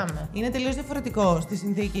μιλάμε. Είναι τελείως διαφορετικό στη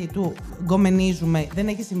συνθήκη του γκομενίζουμε, δεν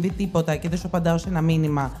έχει συμβεί τίποτα και δεν σου απαντάω σε ένα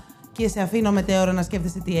μήνυμα και σε αφήνω μετέωρο να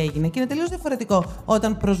σκέφτεσαι τι έγινε. Και είναι τελείως διαφορετικό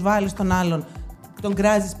όταν προσβάλλεις τον άλλον, τον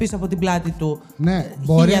κράζεις πίσω από την πλάτη του. Ναι,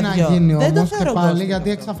 μπορεί να δυο. γίνει Δεν το όμως και θεωρώ πάλι ghosting γιατί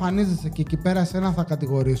αυτό. εξαφανίζεσαι και εκεί πέρα σένα θα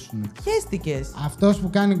κατηγορήσουν. Χαίστηκες. Αυτός που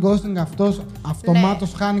κάνει ghosting, αυτός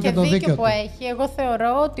αυτομάτως χάνει και το δίκιο που του. έχει, εγώ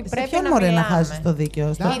θεωρώ ότι Σε πρέπει ποιον να μωρέ να μιλάμε. χάσεις το δίκαιο.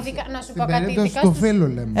 Εντάξει, Ειδικά- να σου στην πω κάτι, περίπτωση ειδικά του στους- φίλου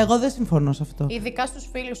λέμε. Εγώ δεν συμφωνώ σε αυτό. Ειδικά στους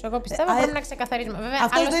φίλους, εγώ πιστεύω Α, πρέπει να ξεκαθαρίζουμε. Βέβαια,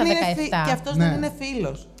 Αυτός άλλο δεν στα είναι 17. και αυτός Ναι. δεν είναι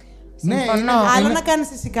φίλος. Ναι, Συμφωνώ. Άλλο είναι- να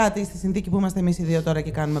κάνεις εσύ κάτι στη συνθήκη που είμαστε εμείς οι δύο τώρα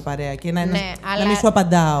και κάνουμε παρέα και να, Ναι, να μην σου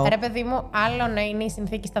απαντάω. Ρε παιδί μου, άλλο να είναι η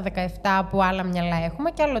συνθήκη στα 17 που άλλα μυαλά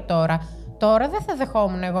έχουμε και άλλο τώρα. Τώρα δεν θα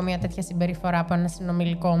δεχόμουν εγώ μια τέτοια συμπεριφορά από ένα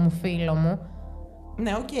συνομιλικό μου φίλο μου.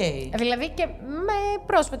 Ναι, οκ. Δηλαδή και με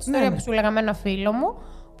πρόσφατη ιστορία Ναι. που σου έλεγα με ένα φίλο μου,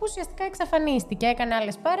 που ουσιαστικά εξαφανίστηκε, έκανε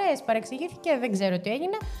άλλες παρέες, παρεξηγήθηκε, δεν ξέρω τι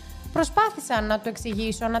έγινε. Προσπάθησα να του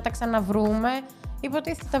εξηγήσω, να τα ξαναβρούμε.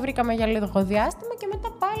 Υποτίθεται τα βρήκαμε για λίγο διάστημα και μετά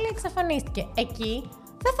πάλι εξαφανίστηκε. Εκεί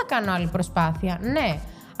δεν θα κάνω άλλη προσπάθεια, ναι.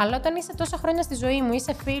 Αλλά όταν είσαι τόσα χρόνια στη ζωή μου,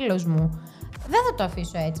 είσαι φίλος μου, δεν θα το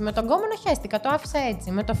αφήσω έτσι. Με τον κόμενο χαίστηκα, το άφησα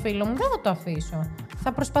έτσι. Με το φίλο μου δεν θα το αφήσω.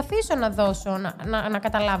 Θα προσπαθήσω να δώσω, να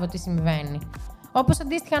καταλάβω τι συμβαίνει. Όπως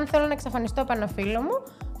αντίστοιχα, αν θέλω να εξαφανιστώ από ένα φίλο μου,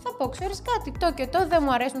 θα πω: ξέρεις κάτι, το και το δεν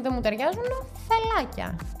μου αρέσουν, δεν μου ταιριάζουν,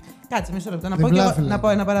 θελάκια. Κάτσε μισό λεπτό. Διπλά, πω, και, φίλε. να πω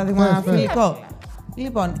ένα παράδειγμα Ναι, φιλικό.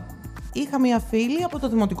 Λοιπόν, είχα μία φίλη από το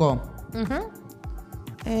δημοτικό.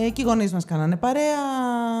 Εκεί οι γονείς μας κάνανε παρέα.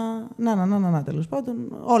 Να, τέλος πάντων.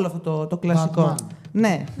 Όλο αυτό το κλασικό. Batman.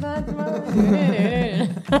 Ναι.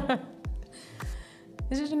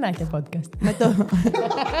 Ζουζουνάκια podcast. Με το...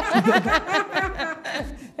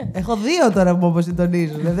 Έχω 2 τώρα που όπως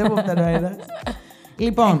συντονίζουν. Δεν μου φτάνει ο ένας.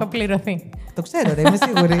 Λοιπόν, Έχω πληρωθεί. το ξέρω ρε, είμαι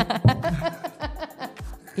σίγουρη.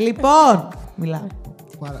 Λοιπόν, μιλάω.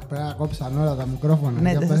 Πρέπει να κόψαν όλα τα μικρόφωνα. Ναι,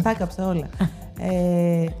 Για δεν πες. σας τα έκαψα όλα.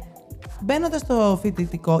 Μπαίνοντας στο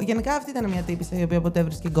φοιτητικό, γενικά αυτή ήταν μια τύπισσα η οποία ποτέ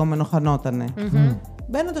έβρισκε γκόμενο, χανότανε.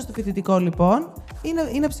 Μπαίνοντας στο φοιτητικό λοιπόν,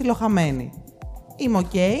 είναι ψιλοχαμένη. Είμαι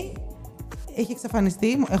οκ. Έχει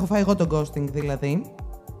εξαφανιστεί, έχω φάει εγώ το ghosting δηλαδή.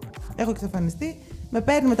 Έχω εξαφανιστεί. Με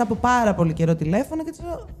παίρνει μετά από πάρα πολύ καιρό τηλέφωνο και της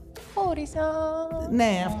λέω Χώρισα. ναι,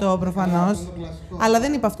 αυτό προφανώς. Αλλά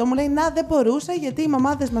δεν είπα αυτό. Μου λέει να, δεν μπορούσα γιατί οι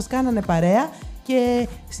μαμάδες μας κάνανε παρέα και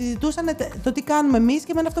συζητούσαν το τι κάνουμε εμείς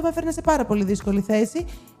και εμένα αυτό με έφερνε σε πάρα πολύ δύσκολη θέση.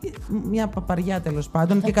 Μια παπαριά τέλος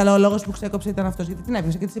πάντων. Και καλά, ο λόγος που ξέκοψε ήταν αυτός. Γιατί την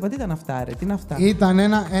έπιασα και της είπα τι ήταν αυτά, ρε, τι είναι αυτά. Ήταν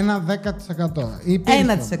ένα 10%. Υπήρχε.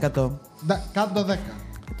 1%. Κάτω 10.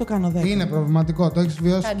 Το κάνω 10. Είναι προβληματικό, το έχεις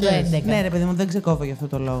βιώσει Κάτω και εσύ. 11. Ναι, ρε παιδί μου, δεν ξεκόβω για αυτό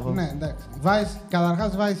το λόγο. Ναι, εντάξει.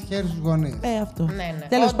 Καταρχάς βάζεις χέρι στους γονείς. Αυτό. Ναι.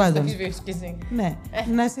 Τέλος Όντως πάντων. το έχεις βιώσει κι εσύ. Ναι.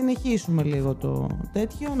 Να συνεχίσουμε λίγο το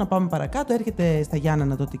τέτοιο, να πάμε παρακάτω. Έρχεται στα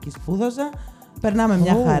Γιάννενα τότε εκεί σπούδαζα. Περνάμε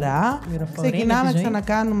μια χαρά. πληροφορία Ξεκινάμε για τη ζωή. να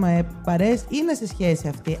κάνουμε παρέες. Είναι σε σχέση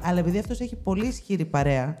αυτή, αλλά επειδή αυτός έχει πολύ ισχυρή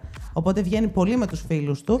παρέα, οπότε βγαίνει πολύ με τους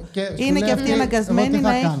φίλους του, Και σου είναι λέει και αυτή αυτή, αναγκασμένη εγώ τι να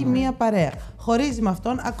θα έχει κάνω. μία παρέα. Χωρίζει με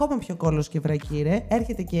αυτόν, ακόμα πιο κόλλος και βρακύρε.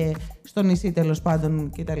 Έρχεται και στο νησί τέλος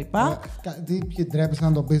πάντων κτλ. Ποιοι τρέπεσαι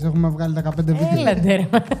να το πεις, έχουμε βγάλει 15 βίντεο. Έλατε ρε.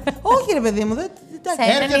 Όχι, ρε παιδί μου, δεν.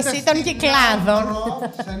 Σε ένα νησί των Κυκλάδων.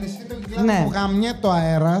 Σε νησί των Κυκλάδων Ναι. που γαμιέται ο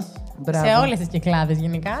αέρας. Μπράβο. Σε όλες τις Κυκλάδες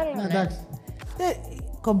γενικά. αλλά Ναι, ναι. εντάξει.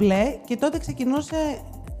 Κομπλέ και τότε ξεκινούσε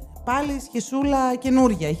πάλι σχεσούλα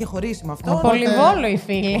καινούρια. Είχε χωρίσει με αυτό. Πολυβόλο οι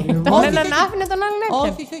φίλοι. Τον Όχι, έναν όχι. άφηνε, τον άλλον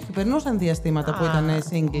έπιανε. Όχι. Περνούσαν διαστήματα που ήταν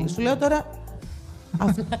single. Σου λέω τώρα.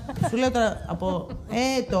 Σου λέω τώρα από.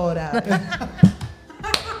 Τώρα.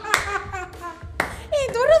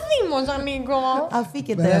 Τώρα θύμωσα, Νίκο.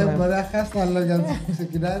 Αφήκετε. Ναι, μπορεί να χάσει τα λόγια του.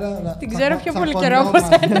 Ξεκινάει να. Την ξέρω πιο πολύ καιρό από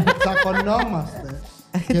σένα. Τσακωνόμαστε.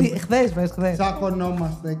 Χθες, χθες.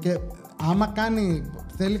 Τσακωνόμαστε. Και άμα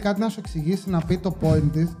θέλει κάτι να σου εξηγήσει να πει το point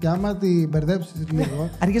της και άμα την μπερδέψεις λίγο.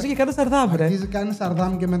 Αρχίζω και κάνω σαρδάμ, ρε. Αρχίζει κάνει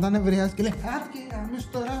σαρδάμ και μετά νευριάζει και λέει «Άτκε, αμέσως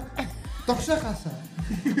τώρα το ξέχασα».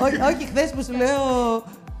 Όχι, χθες που σου λέω.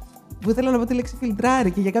 Που ήθελα να πω τη λέξη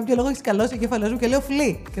φιλτράρι και για κάποιο λόγο έχει σκαλώσει ο εγκέφαλός μου και λέω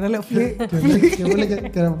φλι. Και να λέω φλι. Και μου λέει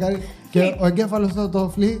και να μου κάνει. Και ο εγκέφαλος το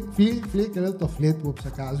φλι και λέει το φλιτ που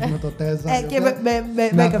ψεκάζουμε, το τέζα. Και με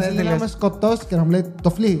να έκαψε θέλει να τελείως. με σκοτώσει και να μου λέει το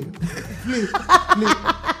φλι.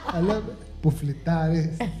 Αλλά που φλιτάρεις.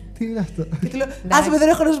 Τι είναι αυτό. Και του λέω, άσε με, δεν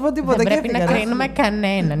έχω να σου πω τίποτα. Δεν Και πρέπει να έφυγα, ρε. κρίνουμε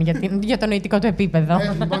κανέναν για το νοητικό του επίπεδο.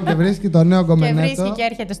 Λοιπόν και βρίσκει το νέο Και κομμενέτο. βρίσκει και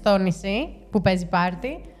έρχεται στο νησί που παίζει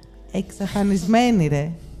πάρτι. Εξαφανισμένη,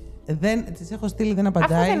 ρε. Της έχω στείλει, δεν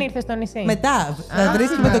απαντάει. Αφού δεν ήρθε στο νησί. Μετά, θα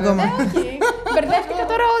βρίσκει με τον κομμενάκι. Όχι. Μπερδεύτηκα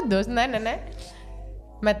τώρα όντως. Ναι.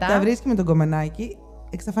 Μετά. Τα βρίσκει με τον κομμενάκι,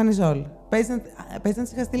 εξαφανίζει όλα. Παίζει να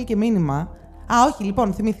της είχα στείλει και μήνυμα. Α, όχι,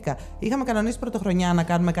 λοιπόν, θυμήθηκα. Είχαμε κανονίσει πρωτοχρονιά να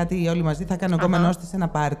κάνουμε κάτι όλοι μαζί. Θα κάνει ο κομμενός της ένα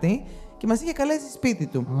πάρτι και μας είχε καλέσει σπίτι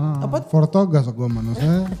του. Οπότε Φορτόγκας ο κόμμενος,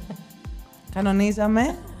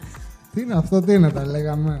 κανονίζαμε. Τι είναι αυτό, τι είναι, τα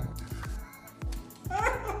λέγαμε.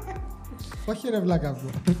 Όχι ρε βλάκα αυτό.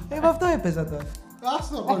 Εγώ αυτό έπαιζα τώρα.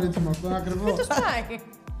 Άστο το κορίτσι μου, αυτό είναι ακριβώς. Τους πάει.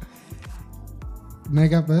 Ναι,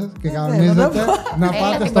 για πες και θέλω κανονίζετε να να Έλα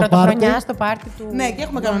πάτε την στο πάρτι. πρωτοχρονιά στο πάρτι του. Ναι, και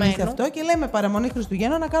έχουμε κανονίσει Ρωμένου. αυτό και λέμε παραμονή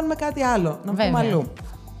Χριστουγέννων να κάνουμε κάτι άλλο. Να Βέβαια. πούμε αλλού.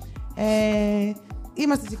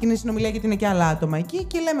 Είμαστε σε κοινή συνομιλία γιατί είναι και άλλα άτομα εκεί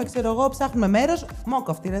και λέμε, ξέρω εγώ, ψάχνουμε μέρος.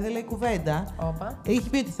 Μόκο αυτή, ρε, δεν λέει κουβέντα. Όπα. Έχει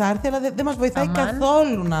πει ότι θα έρθει, αλλά δεν μας βοηθάει Αμάν.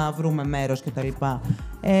 καθόλου να βρούμε μέρος κτλ.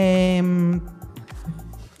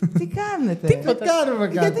 Τι κάνετε? Τι κάνουμε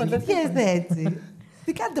Γιατί κάτι. κοιτιέστε έτσι?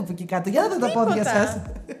 Τι κάνετε από εκεί κάτω? Για να δω τα πόδια σας.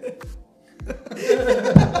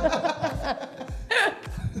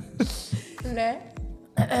 Ναι.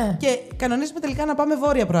 Και κανονίσουμε τελικά να πάμε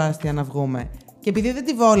βόρεια προάστια να βγούμε. Και επειδή δεν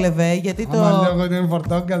τη βόλευε, γιατί το. Άμα λέω ότι είναι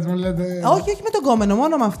φορτόγκας μου λέτε. Όχι με τον κόμενο,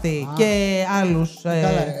 μόνο με αυτή. Και άλλους.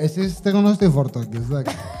 Καλά, εσείς είστε γνωστοί φορτόγκες,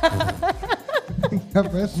 εντάξει. Για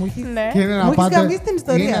πες. Ναι. Και είναι να Μου έχεις πάτε- γαμίσει την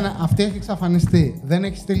ιστορία. είναι αυτή έχει εξαφανιστεί. Δεν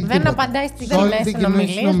έχει στείλει Δεν τίποτα. απαντάει στις Σε όλη κοινές την κοινή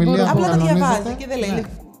συνομιλίες, συνομιλία μπορούμε. που Απλά το κανονίζετε. διαβάζει και δεν λέει. Ναι.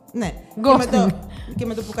 Ναι. Ghosting. Και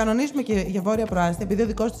με το που κανονίσουμε και για βόρεια προάστια, επειδή ο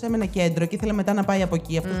δικός του έμενε κέντρο και ήθελε μετά να πάει από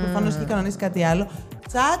εκεί, αυτός προφανώς είχε κανονίσει κάτι άλλο.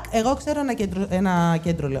 Τσακ, εγώ ξέρω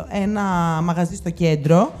ένα μαγαζί στο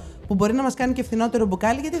κέντρο που μπορεί να μας κάνει και φθηνότερο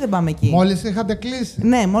μπουκάλι, γιατί δεν πάμε εκεί. Μόλις είχατε κλείσει.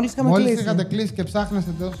 Ναι, μόλις είχαμε Μόλις κλείσει. είχατε κλείσει και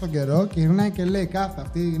ψάχνεστε τόσο καιρό και γυρνάει και λέει κάθε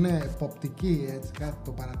αυτή είναι εποπτική, έτσι, κάθε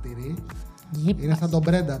το παρατηρεί. Γήπας. Είναι σαν τον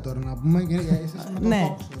Predator να πούμε. Και εσύ με τον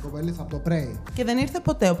Ναι. Fox, το κοπελίτσα από το Prey. Και δεν ήρθε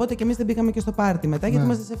ποτέ. Οπότε και εμεί δεν μπήκαμε και στο πάρτι μετά, γιατί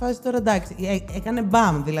Ναι. είμαστε σε φάση τώρα εντάξει. Έκανε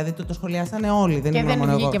μπαμ, δηλαδή το σχολιάσανε όλοι. Δεν Και ήμουν δεν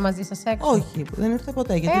μόνο βγήκε εγώ. μαζί σας έξω. Όχι, δεν ήρθε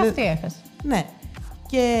ποτέ. Γιατί δεν- Αυτή έχασε. Ναι.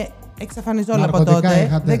 Και εξαφανιζόλα από Ναρκωτικά τότε.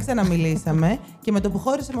 είχατε. Δεν ξαναμιλήσαμε. Και με το που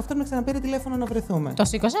χώρισε με αυτόν με ξαναπήρε τηλέφωνο να βρεθούμε. Το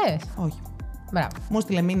σήκωσες? Όχι. Μπράβο. Μου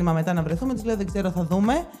στείλε μήνυμα μετά να βρεθούμε, τη λέω δεν ξέρω, θα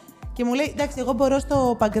δούμε. Και μου λέει εντάξει, εγώ μπορώ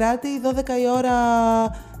στο Παγκράτη 12 η ώρα,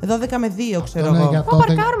 12 με 2 ξέρω ναι, εγώ. για- Πού Τότε-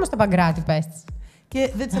 παρκάρουμε στο Παγκράτη, πες της.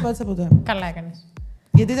 Και δεν τη απάντησα ποτέ. Καλά έκανες.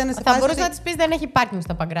 Γιατί ήταν σε Θα φάση. μπορούσε ότι- να τη πει δεν έχει πάρκινγκ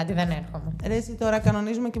στο Παγκράτη, δεν έρχομαι. Ρε, εσύ τώρα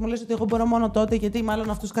κανονίζουμε και μου λες ότι εγώ μπορώ μόνο τότε γιατί μάλλον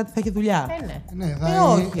αυτό κάτι θα έχει δουλειά. Ναι. Ναι,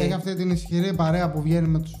 όχι. έχει αυτή την ισχυρή παρέα που βγαίνει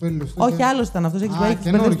με τους φίλους του. Όχι, και- άλλο ήταν αυτό. Έχει Α, μπερδέψει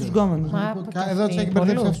καινούριος. του γκόμενου. Μα, Εδώ τους έχει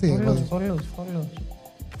μπερδέψει αυτή. Πολλούς.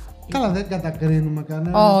 Καλά, δεν κατακρίνουμε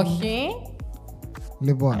κανένα. Όχι,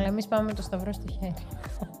 Λοιπόν, αλλά εμεί πάμε με το σταυρό στο χέρι.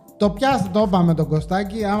 το πιάστε το είπαμε τον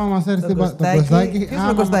Κωστάκη. Άμα μας έρθει το Κωστάκη. Ποιο είναι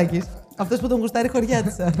ο Κωστάκη. Αυτό που τον γουστάρει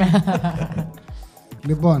χωριάτισα.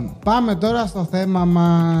 Λοιπόν, πάμε τώρα στο θέμα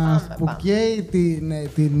μας που πάμε. καίει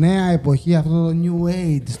τη νέα εποχή, αυτό το New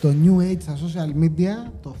Age. Στο New Age στα social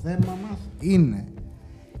media το θέμα μας είναι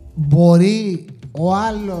μπορεί ο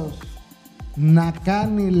άλλος να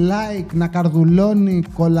κάνει like, να καρδουλώνει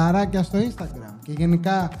κολαράκια στο Instagram και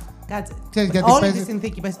γενικά Κάτσε. Ξέρεις γιατί Όλη παίζει- τη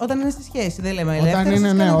συνθήκη πες. Όταν είναι στη σχέση, δεν λέμε όταν ελεύθερος, είναι,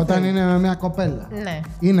 σας ναι, κάνει όταν θέλει. είναι με μια κοπέλα. Ναι,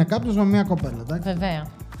 Είναι κάποιος με μια κοπέλα, εντάξει. βέβαια.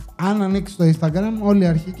 Αν ανοίξει το Instagram, όλοι οι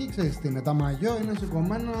αρχικοί ξέρεις τι είναι. Τα μαγιό είναι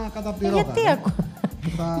σηκωμένα κατά τη ρόγα. Γιατί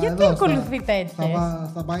Γιατί ακολουθεί τέτοιες?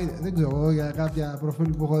 Στα παΐδια. Δεν ξέρω, εγώ για κάποια προφίλ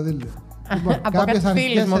που έχω δει. Από κάποιες κάτι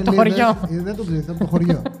φίλες αρχικές μου από το σελίδες- χωριό. Δεν το ξέρεις, από το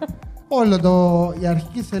χωριό. η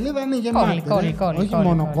αρχική σελίδα είναι γεμάτη. Κόλλη, ρε. Όχι κόλλη,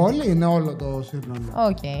 μόνο κόλλη. κόλλη, είναι όλο το σύνολο.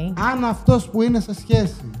 Οκ. Αν αυτός που είναι σε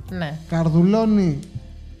σχέση Ναι. καρδουλώνει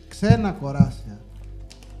ξένα κοράσια,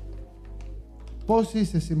 πώς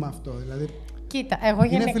είσαι εσύ με αυτό, δηλαδή. Κοίτα, εγώ Είναι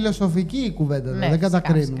γενικά. φιλοσοφική η κουβέντα, Ναι, δεν φυσικά,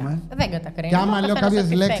 κατακρίνουμε. φυσικά. Δεν κατακρίνουμε. Και άμα ο λέω καθένας κάποιες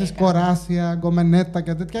ό,τι λέξεις, θέλει κάνει. κοράσια, γκομενέτα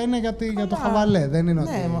και τέτοια, είναι για το χαβαλέ. Δεν είναι ότι.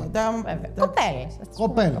 Ναι, Βέβαια. Κοπέλες. ας τις πούμε.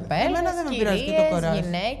 Κοπέλες. Εμένα δεν με πειράζει και το κυρίες, κοράσι.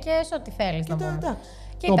 γυναίκες, ό,τι θέλεις να πούμε. εντάξει.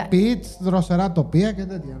 Το Κοίτα, πιτς, δροσερά τοπία και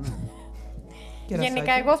τέτοια. Ναι. Κερασάκι.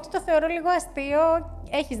 γενικά εγώ αυτό το θεωρώ λίγο αστείο.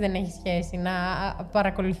 Έχεις δεν έχεις σχέση να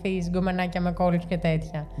παρακολουθείς γκομενάκια με κόλλους και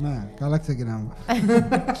τέτοια. Ναι, καλά ξεκινάμε.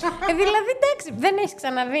 Δηλαδή εντάξει, δεν έχεις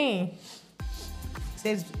ξαναδεί.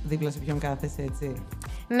 Ξέρεις δίπλα σε ποιον κάθεσαι, έτσι.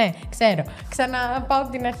 Ναι, ξέρω. Ξαναπάω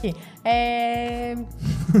από την αρχή.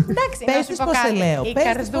 Εντάξει, Πες να σου της πω πώς σε κάτι. λέω, Οι πες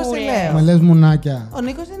της πώς σε καρδούλες. λέω. Με λες μουνάκια. Ο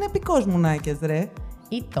Νίκος είναι επικός μουνάκιας, ρε.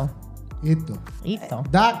 Ήτο. Ήτο. Ήτο.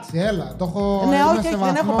 Εντάξει, έλα, το έχω. Ναι, είμαι όχι, σε όχι,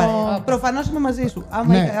 δεν έχω βαθμό- πάρει. Προφανώς είμαι μαζί σου. Άμα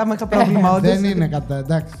Ναι. είχα πρόβλημα, όντως. Δεν είναι κατά,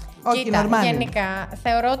 εντάξει. Όχι, Κοίτα, normal. γενικά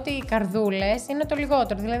θεωρώ ότι οι καρδούλες είναι το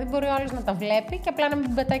λιγότερο. Δηλαδή μπορεί ο άλλος να τα βλέπει και απλά να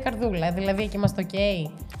μην πετάει καρδούλα. Δηλαδή εκεί είμαστε οκ.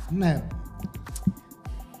 Ναι.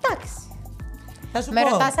 Εντάξει. Θα σου Με πω.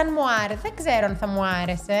 ρωτάς αν μου άρεσε. Δεν ξέρω αν θα μου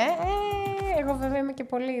άρεσε. Εγώ βέβαια είμαι και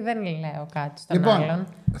πολύ. Δεν λέω κάτι στον Λοιπόν, άλλον.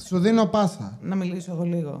 σου δίνω πάσα. Να μιλήσω εγώ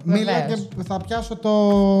λίγο. Μίλα Βεβαίως. και θα πιάσω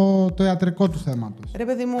το ιατρικό του θέματος. Ρε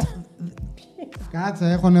παιδί μου, Κάτσε,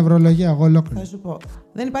 έχω νευρολογία εγώ θα ολόκληρη. σου πω.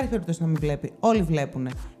 Δεν υπάρχει περίπτωση να μην βλέπει. Όλοι βλέπουν.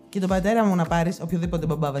 Και τον πατέρα μου να πάρει οποιοδήποτε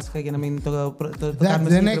μπαμπά βασικά για να μην το κάνουμε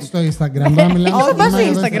Δεν σύγκρουση. έχει το Instagram. Τώρα μιλάμε Έχω στο μπαμπά στο θέμα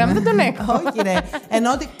εδώ. Instagram, δεν τον έχω. Όχι, ρε.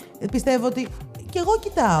 Ενώ ότι πιστεύω ότι. Και εγώ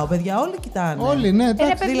κοιτάω, παιδιά. Όλοι κοιτάνε. Όλοι, ναι, Ρε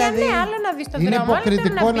εντάξει. παιδιά, δηλαδή, ναι, άλλο να δεις τον είναι δρόμο, άλλο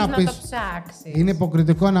υποκριτικό τώρα να να πεις να πεις- το ψάξεις. Είναι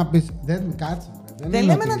υποκριτικό να πει. Δεν κάτσε. ρε, Δεν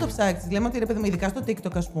είναι λέμε ότι- να το ψάξει. Λέμε ότι ρε παιδί μου, ειδικά στο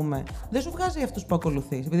TikTok, α πούμε, δεν σου βγάζει αυτού που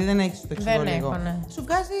ακολουθεί. Επειδή δεν έχει το εξηγώ Δεν λίγο. έχω, ναι. Σου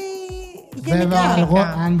βγάζει Βέβαια, γενικά.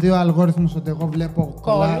 αν δει ο αλγόριθμος ότι εγώ βλέπω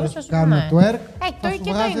κολλάρες Κόλλους, που ας πούμε. κάνουν twerk, Το θα σου και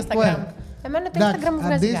το βγάζει Instagram. twerk. Εμένα το Εντάξει, Instagram μου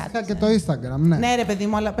βγάζει αντίστοιχα κάτι. και το Instagram, ναι. Ναι, ρε παιδί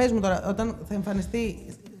μου, αλλά πε μου τώρα, όταν θα εμφανιστεί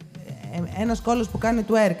ένα κόλλο που κάνει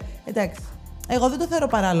twerk. Εντάξει. Εγώ δεν το θεωρώ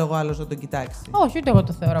παράλογο άλλο να τον κοιτάξει. Όχι, ούτε εγώ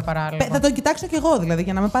το θεωρώ παράλογο. Θα τον κοιτάξω κι εγώ δηλαδή,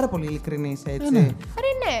 για να είμαι πάρα πολύ ειλικρινή, έτσι. Ναι.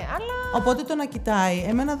 Ρε ναι, αλλά. Οπότε το να κοιτάει,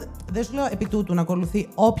 εμένα δεν σου λέω επί τούτου να ακολουθεί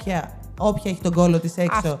όποια έχει τον κόλλο τη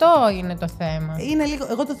έξω. Αυτό είναι το θέμα. Είναι λίγο,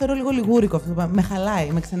 εγώ το θεωρώ λίγο λιγούρικο αυτό. Με χαλάει,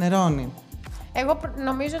 με ξενερώνει. Εγώ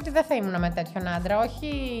νομίζω ότι δεν θα ήμουν με τέτοιον άντρα, όχι.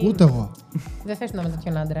 Ούτε εγώ. Δεν θα ήσουν με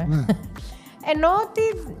τέτοιον άντρα. Ναι. Εννοώ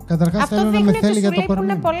ότι. Καταρχάς αυτό θέλω να δείχνει με θέλει ότι για σου το λείπουν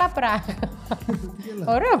κορμί μου. πολλά πράγματα.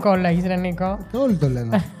 Ωραίο κόλλο έχεις, ρε Νίκο. Και όλοι το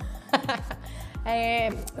λένε.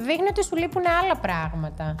 Δείχνει ότι σου λείπουν άλλα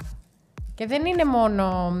πράγματα. Και δεν είναι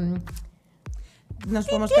μόνο. Να σου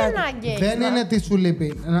πω όμως Τι κάτι. ανάγκη έχεις, Δεν μα? είναι τι σου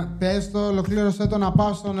λείπει. Πες το, ολοκλήρωσέ το να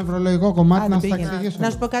πάω στο νευρολογικό κομμάτι Άντε, να σου τα πήγαινε. εξηγήσω. Να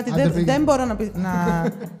σου πω κάτι, Άντε, δεν πήγαινε. μπορώ να πει.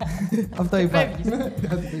 Αυτό είπα.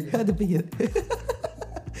 Άντε πήγαινε.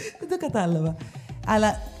 Δεν το κατάλαβα.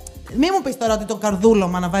 Αλλά μη μου πει τώρα ότι το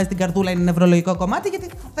καρδούλωμα να βάζει την καρδούλα είναι νευρολογικό κομμάτι, γιατί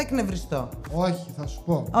θα εκνευριστώ. Όχι, θα σου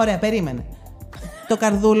πω. Ωραία, περίμενε. το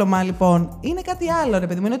καρδούλωμα λοιπόν είναι κάτι άλλο, ρε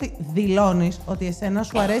παιδί μου. Είναι ότι δηλώνεις ότι εσένα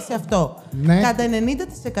σου αρέσει αυτό. Ναι. Κατά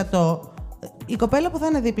 90% η κοπέλα που θα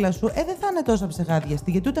είναι δίπλα σου δεν θα είναι τόσο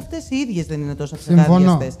ψεγάδιαστη, γιατί ούτε αυτές οι ίδιες δεν είναι τόσο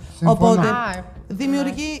ψεγάδιαστες. Οπότε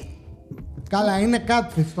δημιουργεί. Καλά, είναι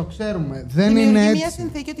catfish, το ξέρουμε. Δεν είναι Δημιουργεί έτσι. μια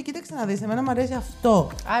συνθήκη ότι κοίταξε να δεις, εμένα μου αρέσει αυτό.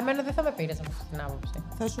 Εμένα δεν θα με πήρες από αυτή την άποψη.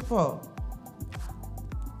 Θα σου πω.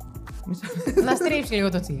 Να στρίψει λίγο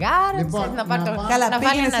το τσιγάρο, Λοιπόν, να πάρει να το. πάω- Καλά, να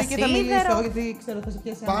πήγαινε βάλει ένα εσύ και θα μιλήσω, σίδερο. γιατί ξέρω θα σε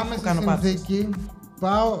πιάσει Πάμε που στη κάνω παύσεις. συνθήκη.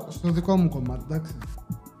 Πάω στο δικό μου κομμάτι, εντάξει.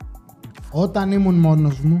 Όταν ήμουν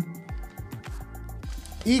μόνος μου,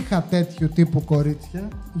 είχα τέτοιου τύπου κορίτσια,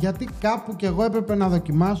 γιατί κάπου κι εγώ έπρεπε να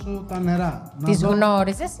δοκιμάσω τα νερά. Τις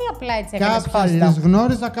γνώριζες ή απλά έτσι έκανες Κάποιες follow? τις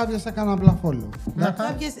γνώριζα, κάποιες έκανα απλά follow.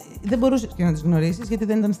 Κάποιες δεν μπορούσες και να τις γνωρίσεις, γιατί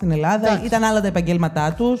δεν ήταν στην Ελλάδα, Εντάξει. ήταν άλλα τα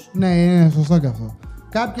επαγγέλματά τους. Ναι, είναι σωστό και αυτό.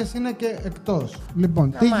 Κάποιες είναι και εκτός.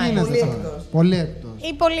 Λοιπόν, τι μάλιστα. γίνεται Πολύ τώρα. εκτός. Πολύ εκτός.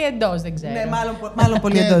 Ή πολύ εντός, δεν ξέρω. Ναι, μάλλον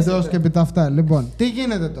πολύ Και εντός. εντός και επί τα αυτά. Λοιπόν, τι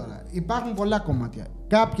γίνεται τώρα. Υπάρχουν πολλά κομμάτια.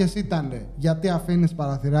 Κάποιες ήταν γιατί αφήνεις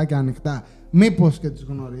παραθυράκια ανοιχτά, μήπως και τις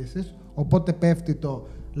γνωρίσεις. Οπότε πέφτει το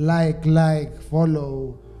like,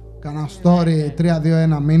 follow, κανένα story,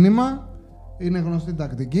 3-2-1 μήνυμα. Είναι γνωστή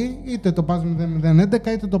τακτική. Είτε το πας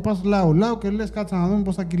 0-0-11, είτε το πας λαού και λες κάτσε να δούμε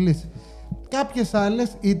πώς θα κυλήσει. Κάποιες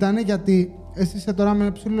άλλες ήταν γιατί εσύ είσαι τώρα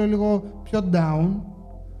με ψήλο λίγο πιο down,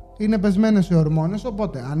 είναι πεσμένες οι ορμόνες,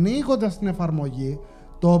 οπότε ανοίγοντας την εφαρμογή,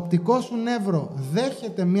 το οπτικό σου νεύρο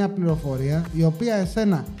δέχεται μία πληροφορία η οποία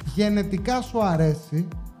εσένα γενετικά σου αρέσει,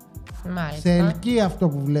 Μάλιστα. σε ελκύει αυτό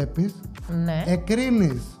που βλέπεις, Ναι.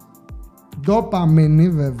 εκρίνεις ντοπαμίνη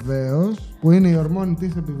βεβαίως, που είναι η ορμόνη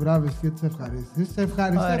της επιβράβευσης και της ευχαρίστησης, σε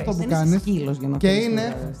ευχαριστεί Ωραία. αυτό που Δεν κάνεις είσαι σκύλος για να και θέλεις είναι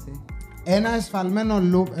τώρα, εσύ. ένα εσφαλμένο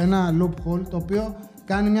loop, ένα loophole το οποίο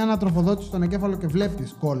κάνει μια ανατροφοδότηση στον εγκέφαλο και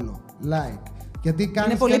βλέπεις κόλλο, like. Γιατί κάνεις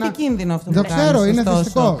Είναι πολύ και ένα... επικίνδυνο αυτό Το που ξέρω, κάνεις, είναι ωστόσο.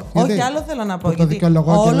 θετικό. Όχι, Γιατί άλλο θέλω να πω. το Γιατί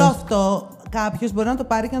δικαιολογώ και όλο λες. αυτό κάποιος μπορεί να το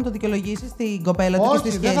πάρει και να το δικαιολογήσει στην κοπέλα του και Όχι, στη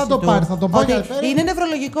δεν σχέση θα το του. πάρεις, θα το πω Ότι για πέρα. είναι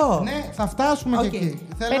νευρολογικό. Ναι, θα φτάσουμε Οκ. και εκεί.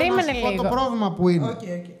 Θέλω Περίμενε να σου πω λίγο. το πρόβλημα που είναι. Οκ,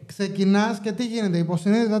 οκ. Ξεκινάς και τι γίνεται,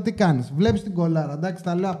 υποσυνείδητα τι κάνεις. Βλέπεις την κολάρα, εντάξει,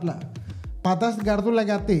 τα λέω απλά. Πατάς την καρδούλα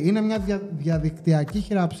γιατί είναι μια διαδικτυακή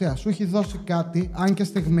χειραψία. Σου έχει δώσει κάτι, αν και Η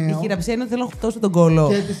στιγμιαίο. χειραψία είναι ότι θέλω να χτώσω τον κόλλο.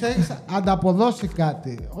 Και της έχεις ανταποδώσει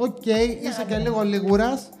κάτι. Οκ, είσαι και λίγο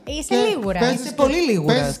λίγουρας. Είσαι και λίγουρας. παίζεις Είσαι και- πολύ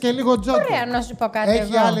λίγουρας. Παίζεις και λίγο τζόκερ. Ωραία, να σου πω κάτι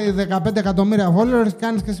Έχει εγώ. άλλοι 15 εκατομμύρια followers,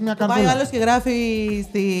 κάνεις και εσύ μια Πάει ο καρδούλα. άλλος και γράφει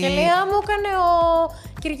στη. Και λέει, μου έκανε ο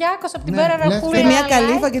Κυριάκος από την Ναι, πέρα λες ραχούλα. σε μια like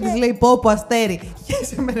καλύφα και τη λέει πω αστέρι.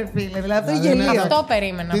 Χαίρεσαι με ρε φίλε. Δηλαδή αυτό είναι Δηλαδή, ναι, γελίο. Αυτό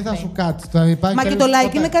περίμενα. Τι θα αυτή. σου κάτσει, θα υπάρχει. Μα και το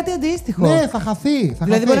like είναι κάτι αντίστοιχο. Ναι, θα χαθεί. Θα Δηλαδή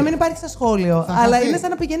χαθεί. μπορεί να μην υπάρχει στα σχόλιο, Θα αλλά χαθεί. είναι σαν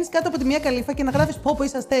να πηγαίνει κάτω από τη μία καλύφα και να γράφει πόπο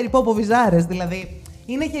είσαι αστέρι, πόπο βυζάρε. Δηλαδή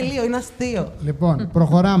είναι γελίο, είναι αστείο. Λοιπόν,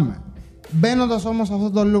 προχωράμε. Μπαίνοντα όμω σε αυτό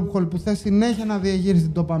το loophole που θε συνέχεια να διαγείρει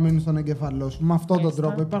την ντοπαμίνη στον εγκέφαλό σου, με αυτόν τον Μάλιστα.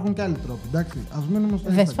 τρόπο, υπάρχουν και άλλοι τρόποι. Εντάξει, α μείνουμε στο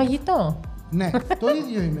Δες Instagram. φαγητό. Ναι, το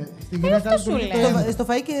ίδιο είναι. Στη γυναίκα αυτό σου λειτουργεί το λέω. ίδιο. Στο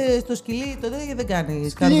φαΐ και στο σκυλί τότε δεν κάνει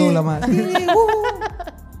Σκυλί. καρδούλα μα.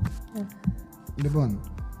 Λοιπόν,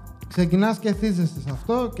 ξεκινά και θίζεσαι σε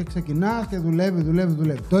αυτό και ξεκινά και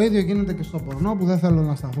δουλεύει. Το ίδιο γίνεται και στο πορνό που δεν θέλω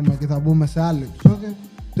να σταθούμε και θα μπούμε σε άλλο επεισόδιο.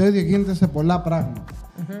 Το ίδιο γίνεται σε πολλά πράγματα.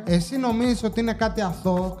 Εσύ νομίζεις ότι είναι κάτι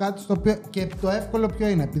αθώο, κάτι στο οποίο. Και το εύκολο ποιο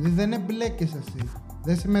είναι, επειδή δεν εμπλέκεσαι εσύ,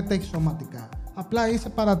 δεν συμμετέχεις σωματικά. Απλά είσαι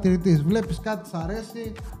παρατηρητής. Βλέπεις κάτι σ'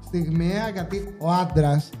 αρέσει στιγμιαία, γιατί ο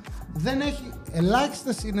άντρας δεν έχει.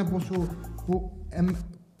 Ελάχιστες είναι που σου.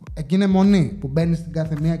 Εκεί είναι μονή που μπαίνει στην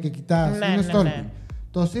καθεμία και κοιτάς. Ναι, είναι ναι, στόλμη. ναι.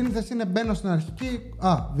 Το σύνθεση είναι μπαίνω στην αρχική.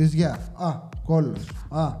 Α, βυζιά. Α, κόλλος.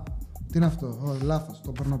 Α, τι είναι αυτό. Λάθος,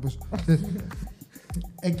 το παίρνω πίσω.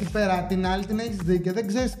 Εκεί πέρα την άλλη την έχεις δει και δεν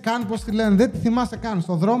ξέρεις καν πώς τη λένε. Δεν τη θυμάσαι καν.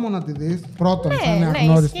 Στον δρόμο να τη δεις. Πρώτον, σαν Ναι,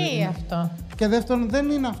 αγνώριστη. ισχύει αυτό. Και δεύτερον, δεν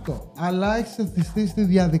είναι αυτό. Αλλά έχεις εθιστεί στη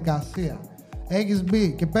διαδικασία. Έχεις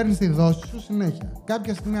μπει και παίρνεις τη δόση σου συνέχεια.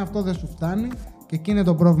 Κάποια στιγμή αυτό δεν σου φτάνει και εκεί είναι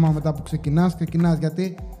το πρόβλημα μετά που ξεκινάς.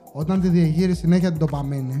 Γιατί όταν τη διεγείρεις συνέχεια την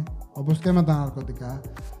ντοπαμίνη, όπως και με τα ναρκωτικά,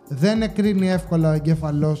 δεν εκρίνει εύκολα ο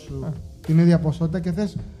εγκέφαλός σου την ίδια ποσότητα και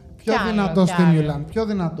θες πιο Κι άλλο, δυνατό κι άλλο. stimulant,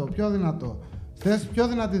 πιο δυνατό. Θες πιο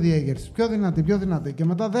δυνατή διέγερση, πιο δυνατή και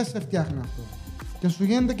μετά δεν σε φτιάχνει αυτό. Και σου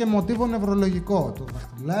γίνεται και μοτίβο νευρολογικό. Το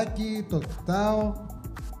δαχτυλάκι, το κοιτάω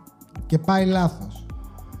και πάει λάθος.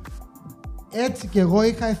 Έτσι κι εγώ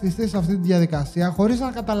είχα εθιστεί σε αυτή τη διαδικασία χωρίς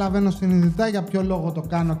να καταλαβαίνω συνειδητά για ποιο λόγο το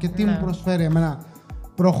κάνω και τι Ναι. μου προσφέρει εμένα.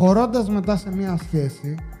 Προχωρώντας μετά σε μια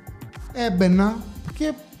σχέση, έμπαινα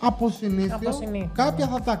και από συνήθειο κάποια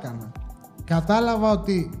θα τα έκανα. Κατάλαβα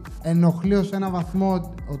ότι ενοχλείω σε ένα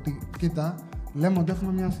βαθμό ότι, κοίτα, λέμε ότι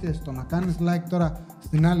έχουμε μια σχέση. Το να κάνεις like τώρα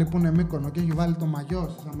στην άλλη που είναι Μύκονο και έχει βάλει το μαγιό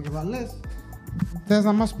στις αμυγδαλές, θες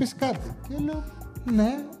να μας πεις κάτι. Και λέω,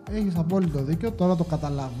 Ναι, έχεις απόλυτο δίκιο, τώρα το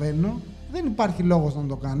καταλαβαίνω. Δεν υπάρχει λόγος να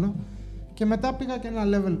το κάνω. Και μετά πήγα και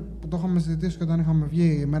ένα level που το είχαμε συζητήσει και όταν είχαμε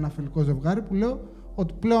βγει με ένα φιλικό ζευγάρι που λέω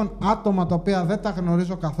ότι πλέον άτομα τα οποία δεν τα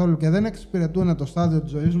γνωρίζω καθόλου και δεν εξυπηρετούν το στάδιο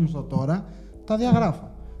της ζωής μου στο τώρα, τα διαγράφω.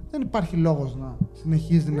 Δεν υπάρχει λόγος να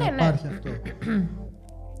συνεχίζει να υπάρχει αυτό.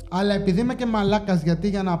 Αλλά επειδή είμαι και μαλάκας, γιατί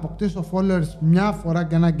για να αποκτήσω followers μια φορά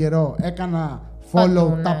και έναν καιρό έκανα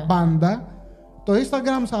follow τα πάντα, το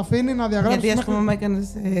Instagram σε αφήνει να διαγράψεις. Γιατί ας πούμε με έκανες.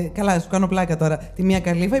 Καλά, σου κάνω πλάκα τώρα. Τη μία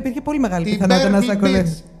καλύβα υπήρχε πολύ μεγάλη πιθανότητα να σε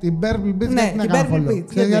ακολουθήσει. Την Purple Beach, ναι, την έκανα follow.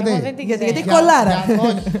 Γιατί κολλάρα.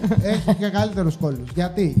 Όχι, έχει και καλύτερους κόλλους.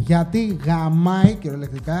 Γιατί γαμάει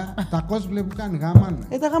κυριολεκτικά τα cosplay που κάνει. Γαμάνε.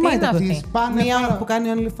 Τα γαμάει τα cosplay. Μία που κάνει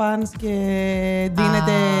OnlyFans και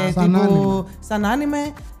ντύνεται τύπου σαν άνιμε.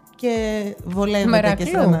 Και βολεύεται και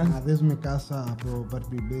σαν να δεις Μικάσα από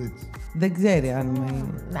Purple Beach. Δεν ξέρει αν είμαι.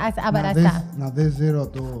 Να δεις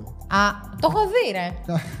Zero του. Το έχω δει, ρε.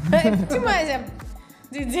 Τι μάζε.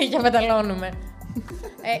 Τζιτζίκια πεταλώνουμε.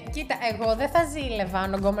 Κοίτα, εγώ δεν θα ζήλευα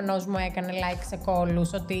αν ο γκόμενός μου έκανε like σε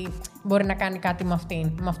κόλλους ότι μπορεί να κάνει κάτι με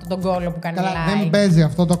αυτήν, με αυτόν τον κόλλο που κάνει like. Δεν παίζει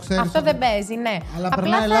αυτό, το ξέρεις. Αυτό δεν παίζει, ναι. Αλλά απλά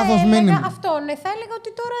περνάει λάθος μήνυμα. Αυτό, ναι, θα έλεγα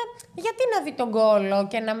ότι τώρα γιατί να δει τον κόλλο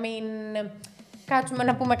και να μην κάτσουμε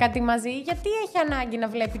να πούμε κάτι μαζί, γιατί έχει ανάγκη να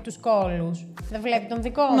βλέπει τους κόλλους, δεν βλέπει τον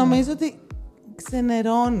δικό μου. Νομίζω ότι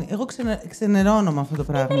ξενερώνει. Εγώ ξενερώνω με αυτό το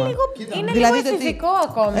πράγμα. Είναι λίγο εφηβικό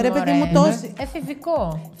ακόμη. Ρε παιδί μου, τόση.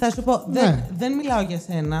 Εφηβικό. Θα σου πω, δεν μιλάω για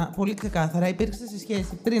σένα, πολύ ξεκάθαρα. Υπήρξε σε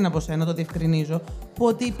σχέση πριν από σένα, το διευκρινίζω, που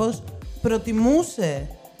ο τύπος προτιμούσε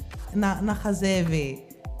να χαζεύει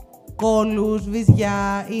κόλλους,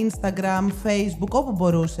 βυζιά, Instagram, Facebook, όπου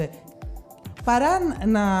μπορούσε, παρά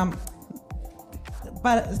να...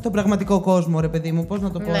 στον πραγματικό κόσμο, ρε παιδί μου, πώς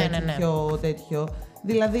να το πω πιο τέτοιο.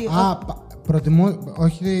 Δηλαδή.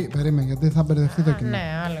 Όχι, περίμενε, γιατί θα μπερδευτεί το κοινό. Ναι,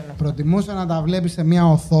 άλλο είναι. Προτιμούσε να τα βλέπει σε μια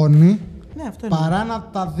οθόνη αυτό παρά να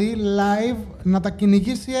τα δει live, να τα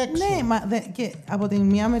κυνηγήσει έξω. Ναι, και από την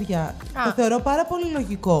μια μεριά το θεωρώ πάρα πολύ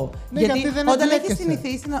λογικό. Ναι, γιατί δεν όταν έχει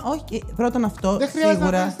συνηθίσει να. Όχι, πρώτον αυτό. Δεν χρειάζεται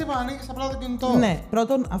να κάνεις τίποτα, ανοίγεις απλά το κινητό. Ναι,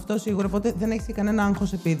 πρώτον αυτό σίγουρα, οπότε δεν έχει κανένα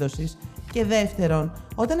άγχος επίδοσης. Και δεύτερον,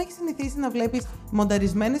 όταν έχει συνηθίσει να βλέπεις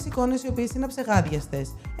μονταρισμένες εικόνες οι οποίες είναι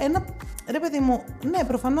αψεγάδιαστες. Ρε παιδί μου, ναι,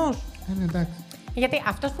 προφανώς. Εντάξει. Γιατί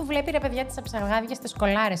αυτός που βλέπει, ρε παιδιά, τις αψεγάδιαστες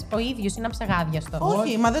κολλάρες, ο ίδιος είναι αψεγάδιαστος.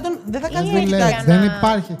 Όχι, μα δεν θα κάτσει να κοιτάξει.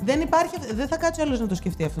 Δεν υπάρχει. Δεν θα κάτσει άλλος να το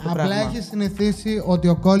σκεφτεί αυτό το πράγμα. Απλά έχει συνηθίσει ότι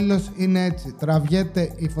ο κόλλος είναι έτσι.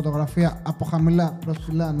 Τραβιέται η φωτογραφία από χαμηλά προς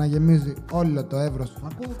ψηλά να γεμίζει όλο το εύρος του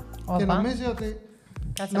φακού και νομίζει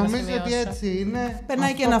ότι έτσι είναι.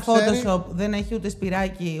 Περνάει και ένα Photoshop, δεν έχει ούτε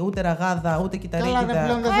σπυράκι, ούτε ραγάδα, ούτε κυταρίκητα. Καλά, ναι,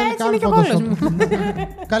 πλέον δεν θέλει καν Photoshop.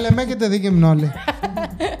 Καλέ, με έχετε δίκιο όλοι.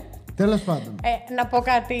 Τέλος πάντων. Να πω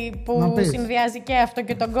κάτι που συνδυάζει και αυτό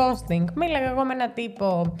και το ghosting. Μίλαγα εγώ με έναν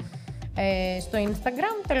τύπο στο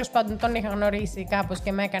Instagram. Τέλος πάντων, τον είχα γνωρίσει κάπως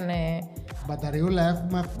και με έκανε. Μπαταριούλα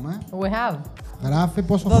έχουμε. We have. Γράφει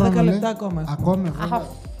πόσο χρόνο. 12 λεπτά ακόμα. Ακόμη.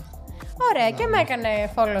 Ωραία, και με έκανε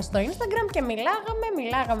follow στο Instagram και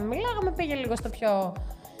μιλάγαμε. Πήγε λίγο στο πιο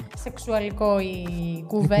σεξουαλικό η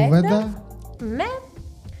κουβέντα. Ναι.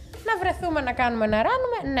 Να βρεθούμε να κάνουμε να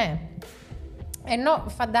ράνουμε. Ναι. Ενώ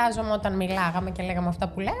φαντάζομαι όταν μιλάγαμε και λέγαμε αυτά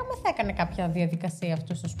που λέγαμε, θα έκανε κάποια διαδικασία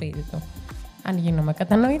αυτό στο σπίτι του. Αν γίνομαι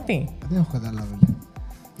κατανοητή. Δεν έχω καταλάβει.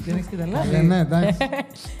 Δεν έχεις καταλάβει. Ναι, εντάξει.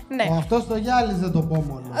 Αυτό το γυάλιζε το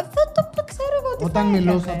πόμολο. Το ξέρω εγώ τι όταν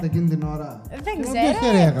μιλούσατε εκείνη την ώρα. Δεν ξέρω. Ποιο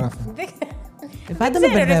χέρι έγραφε. Πάντα με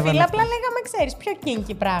μπερδεύανε. Απλά λέγαμε, ξέρεις, πιο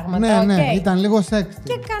kinky πράγματα. Ναι, ήταν λίγο σεξ.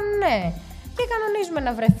 Και κανονίζουμε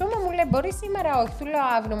να βρεθούμε, μου λέει μπορεί σήμερα, όχι. Του λέω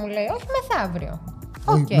αύριο, μου λέει όχι, μεθαύριο.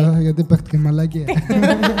 Γιατί παίχτηκε η μαλακία.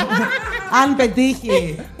 Αν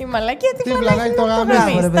πετύχει. Η μαλακία τι πλανάκι το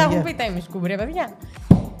γάμο. Τα έχουν πει τα ημισκούμπρια, παιδιά.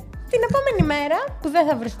 Την επόμενη μέρα που δεν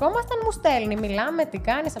θα βρισκόμασταν, μου στέλνει. Μιλάμε, τι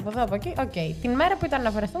κάνεις από εδώ, από εκεί. Την μέρα που ήταν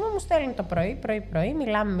να βρεθούμε, μου στέλνει το πρωί.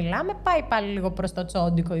 Μιλάμε. Πάει πάλι λίγο προς το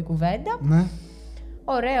τσόντικο η κουβέντα. Ναι.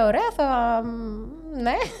 Ωραία,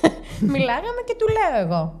 ναι. Μιλάγαμε και του λέω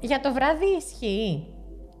εγώ. Για το βράδυ ισχύει.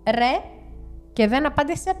 Ρε. Και δεν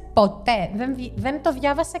απάντησε ποτέ. Δεν το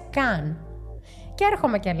διάβασε καν. Και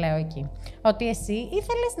έρχομαι και λέω εκεί. Ότι εσύ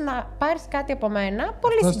ήθελες να πάρεις κάτι από μένα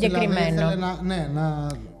πολύ συγκεκριμένο.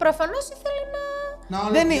 Προφανώς ήθελε να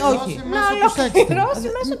ολοκληρώσει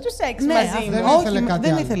μέσω του σεξ μαζί μου.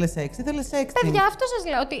 Δεν ήθελε σεξ, ήθελε σεξ. Παιδιά, αυτό σας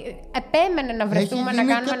λέω. Ότι επέμενε να βρεθούμε, να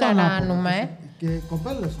κάνουμε να ράνουμε. Και οι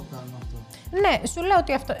κοπέλες το κάνουν αυτό. Ναι, σου λέω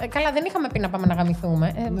ότι αυτό. Καλά, δεν είχαμε πει να πάμε να γαμηθούμε.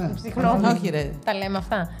 Συγγνώμη. Όχι, ρε. Τα λέμε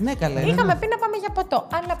αυτά. Ναι, καλά. Είχαμε πει να πάμε για ποτό.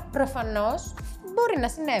 Αλλά προφανώς μπορεί να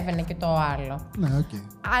συνέβαινε και το άλλο. Ναι, οκ.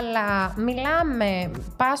 Αλλά μιλάμε,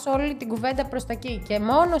 πας όλη την κουβέντα προς τα εκεί και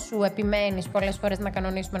μόνο σου επιμένεις πολλές φορές να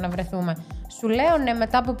κανονίσουμε να βρεθούμε. Σου λέω ναι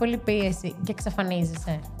μετά από πολλή πίεση και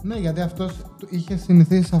εξαφανίζεσαι. Ναι, γιατί αυτός είχε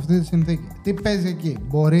συνηθίσει σε αυτή τη συνθήκη. Τι παίζει εκεί,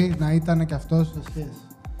 μπορεί να ήταν και αυτός σε σχέση.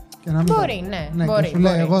 Και να μην Μπορεί, ναι, μπορεί, και σου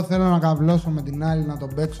λέει, μπορεί. εγώ θέλω να καβλώσω με την άλλη, να τον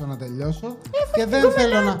παίξω, να τελειώσω. Και δεν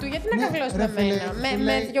θέλω να. Του, γιατί να καβλώσει με μένα,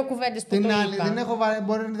 με δύο κουβέντες που την του άλλη, είπα. δεν έχω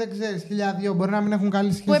μπορεί, δεν ξέρεις, 1002, μπορεί να μην έχουν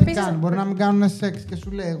καλή σχέση επίσης- καν, μπορεί να μην κάνουν σεξ και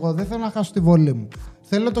σου λέει, εγώ δεν θέλω να χάσω τη βολή μου.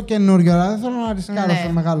 Θέλω το καινούριο, αλλά δεν θέλω να ρισκάρω Ναι.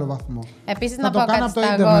 σε μεγάλο βαθμό. Επίσης Θα να το πω κάνω κάτι από το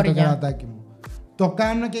στα ίντερνετ το αγόρια. κερατάκι μου. Το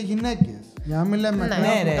κάνουν και γυναίκες. Για να μην λέμε,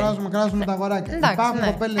 Ναι. κράζουμε τα αγοράκια. Εντάξει, Υπάρχουν ναι.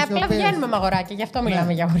 κοπέλες οι Απλά οποίες- βγαίνουμε με αγοράκια, γι' αυτό μιλάμε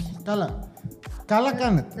Ναι. για αγόρια. Καλά. Καλά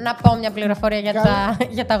κάνετε. Να πω μια πληροφορία για, Καλά.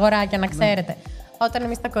 για τα αγοράκια, να ξέρετε. Όταν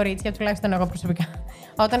εμείς τα κορίτσια, τουλάχιστον εγώ προσωπικά,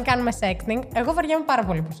 όταν κάνουμε sexting, εγώ βαριέμαι πάρα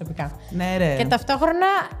πολύ προσωπικά. Ναι, ρε. Και ταυτόχρονα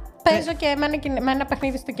παίζω και με ένα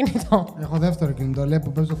παιχνίδι στο κινητό. Έχω δεύτερο κινητό, λέει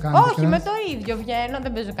που παίζω καν. Όχι, με το ίδιο βγαίνω,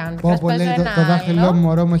 δεν παίζω καν. Πω πω, λέει το δάχτυλό μου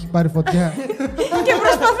μωρό μου έχει πάρει φωτιά. Και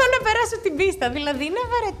προσπαθώ να περάσω την πίστα. Δηλαδή είναι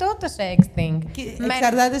βαρετό το sexting.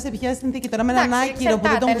 Εξαρτάται σε ποια συνθήκη. Τώρα με έναν Εντάξει, άκυρο που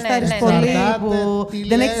δεν τον εξαρτάται, γουστάρει ναι, ναι, πολύ, ναι. που Τι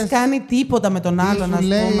δεν λες, έχει κάνει τίποτα με τον άλλον, σου α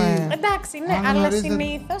λέει. πούμε. Εντάξει, ναι, Αν αλλά γνωρίζετε-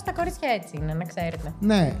 συνήθω τα κορίτσια έτσι είναι, να ξέρετε.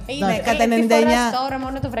 Ναι, Είναι εντάξει. κατά κατά 99. 99. Τώρα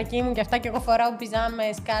μόνο το βρακί μου και αυτά και εγώ φοράω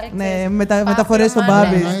πιζάμες, κάλτσες. Ναι, μεταφορές στο πάπλωμα,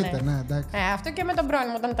 μπάμπι. Εννοείται, ναι, εντάξει. Αυτό και με τον πρώην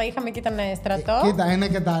μου όταν τα είχαμε και ήταν στρατό. Κοίτα, είναι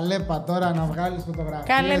και τα λέπα τώρα να βγάλει φωτογραφίες.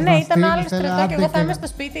 Καλέ, να ναι, ήταν στείλεις, άλλο θέλει, στρατό και εγώ άντε θα είμαι στο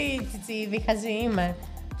σπίτι τσιτσίδι, χαζή είμαι.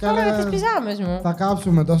 Καλέ, Φοράω τις πιζάμες μου. Θα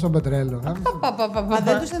κάψουμε τόσο πετρέλαιο. Μα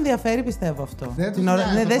δεν του ενδιαφέρει, πιστεύω αυτό. Δεν τους Την ώρα-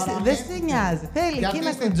 νοιάζει, ναι, το Δεν παραμύθι. σε νοιάζει. Θέλει Και εκεί αυτή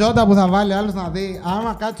να. στην τζόντα που θα βάλει άλλο να δει,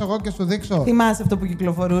 άμα κάτσω εγώ και σου δείξω Θυμάσαι αυτό που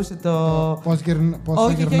κυκλοφορούσε το. πώς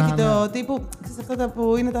Όχι, γυρνάνε. το τύπου. Ξέρεις αυτά τα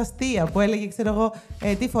που είναι τα αστεία που έλεγε, ξέρω εγώ,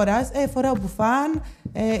 τι φοράς. Φοράω μπουφάν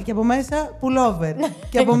και από μέσα πουλόβερ. Και από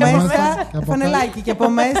Και από μέσα μέσα, και από φανελάκι. Και από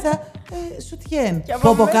μέσα σουτιέν. Και από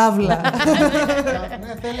μέσα- Ποποκάβλα.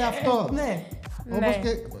 Ναι, θέλει αυτό. Ναι. Όπως Ναι. και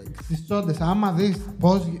στις τσόντες, άμα δεις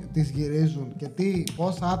πώς τις γυρίζουν και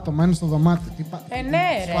πόσα άτομα είναι στο δωμάτιο. Ναι,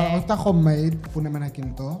 ρε. Όχι τα homemade που είναι με ένα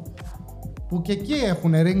κινητό, που και εκεί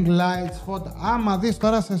έχουν ring lights, φώτα. Άμα δεις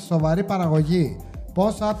τώρα σε σοβαρή παραγωγή,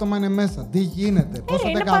 πόσα άτομα είναι μέσα, τι γίνεται, πόσο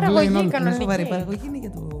είναι τεκαβλέ παραγωγή είναι όλο. Είναι κανονική. σοβαρή παραγωγή, είναι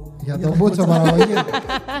για το. Για τον Μπούτσο παραγωγή.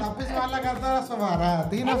 Θα πεις μαλάκα τώρα σοβαρά,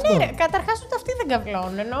 τι είναι αυτό. Ναι, καταρχάς ούτε αυτοί δεν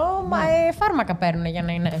καυλώνουν, ενώ φάρμακα παίρνουν για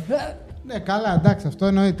να είναι. Ναι, καλά, εντάξει, αυτό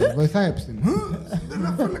εννοείται. Βοηθάει έψιν. Δεν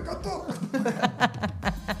έφερε 100.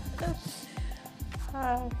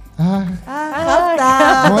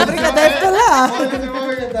 Αυτά! Τα βρήκατε εύκολα! Μόλις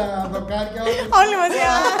θυμάμαι για τα δοκάρια. Όλοι μαζί.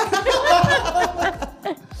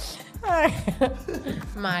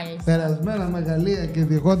 Μάλιστα. Περασμένα μεγαλεία και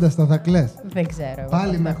διηγώντας τα θακλές. Δεν ξέρω. εγώ.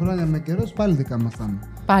 Πάλι με χρόνια με καιρός, πάλι δικά μας θα είναι.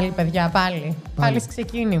 Πάλι, παιδιά, πάλι. Πάλι σε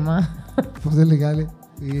ξεκίνημα. Πώς έλεγε άλλη,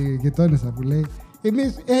 η γειτόνισσα που λέει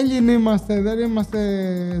εμείς Έλληνοι είμαστε, δεν είμαστε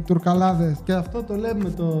Τουρκαλάδες. Και αυτό το λέμε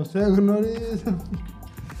το σε γνωρίζω.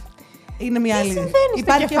 Είναι μια άλλη. Συμβαίνει στο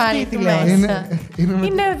Υπάρχει και κεφάλι αυτή τη του λέω. μέσα. Είναι με-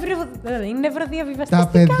 Είναι νευροδιαβιβαστικά. Τα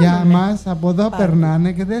παιδιά μας από εδώ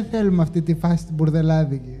περνάνε και δεν θέλουμε αυτή τη φάση την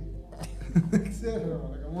μπουρδελάδικη. Δεν ξέρω,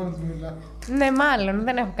 μόνος μιλάω. Ναι, μάλλον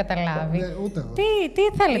δεν έχω καταλάβει. Ούτε εγώ. Τι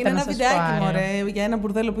θέλετε Είναι να ένα σας πω βιντεάκι, άλλο? μωρέ, για ένα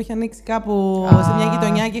μπουρδέλο που είχε ανοίξει κάπου σε μια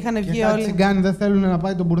γειτονιά και είχαν Και βγει κάτι όλοι. τσιγκάνοι δεν θέλουν να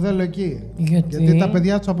πάει το μπουρδέλο εκεί. Γιατί? τα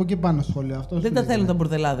παιδιά του από εκεί πάνε στο σχολείο. Αυτό Δεν σου τα λέει. θέλουν τα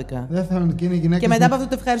μπουρδελάδικα. Δεν θέλουν και είναι γυναίκες. Και μετά από αυτό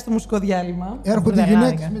το ευχάριστο μουσικό διάλειμμα. Έρχονται οι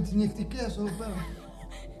μπουρδελάδικα. γυναίκες με τις νυχτικές εδώ πέρα.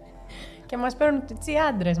 Και μας παίρνουν τσι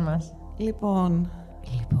άντρες μας. Λοιπόν.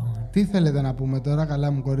 Τι θέλετε να πούμε τώρα,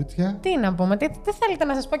 καλά μου κορίτσια. Τι να πούμε, τι θέλετε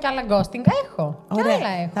να σας πω κι άλλα ghosting? Έχω. Κι Ωραία. άλλα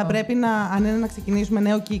έχω. Θα πρέπει αν είναι να ξεκινήσουμε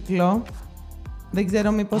νέο κύκλο. Δεν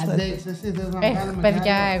ξέρω μήπως θα. Αντέξεις εσύ, θες να κάνουμε Παιδιά, κι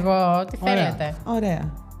άλλο? εγώ, τι Ωραία. θέλετε.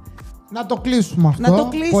 Ωραία. Να το κλείσουμε αυτό. Να το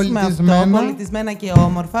κλείσουμε πολιτισμένα. αυτό πολιτισμένα και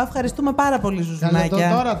όμορφα. Ευχαριστούμε πάρα πολύ, Καλά, Ζουζουνάκια.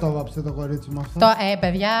 τώρα το βάψε το κορίτσι μου αυτό.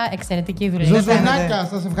 Παιδιά, εξαιρετική δουλειά. Ζουζουνάκια,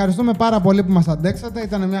 σας ευχαριστούμε πάρα πολύ που μας αντέξατε.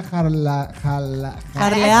 Ήταν μια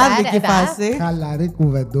Χαρλεάδικη Χαρά. φάση. χαλαρή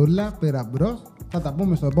κουβεντούλα. Πήρα μπρος. Θα τα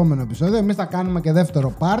πούμε στο επόμενο επεισόδιο. Εμείς θα κάνουμε και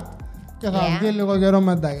δεύτερο part και θα Yeah. βγει λίγο καιρό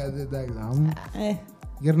μετά. Γιατί εντάξει, Ε,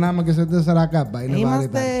 γυρνάμε και σε 4K. Είναι Είμαστε.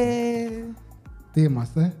 βαρύτατα. Τι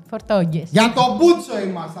είμαστε? Φορτόγγες. Για το μπούτσο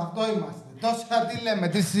είμαστε, αυτό είμαστε. Τόσα τι λέμε,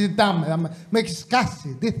 τι συζητάμε. Με έχει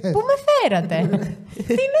σκάσει, τι θες. Πού με φέρατε.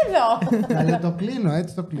 Τι είναι εδώ. Καλέ, το κλείνω,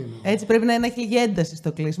 έτσι το κλείνω. Έτσι πρέπει να έχει λίγη ένταση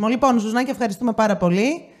στο κλείσιμο. Λοιπόν, Ζουζουνάκια, ευχαριστούμε πάρα πολύ.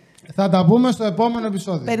 Θα τα πούμε στο επόμενο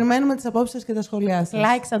επεισόδιο. Περιμένουμε τις απόψεις σας και τα σχόλιά σας.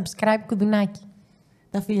 Like, subscribe, κουδουνάκι.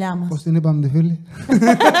 Τα φιλιά μας. Πώς την είπαμε τη φίλη? Ποια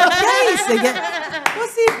είσαι,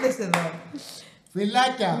 πώς ήρθες εδώ.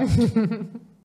 Φιλάκια!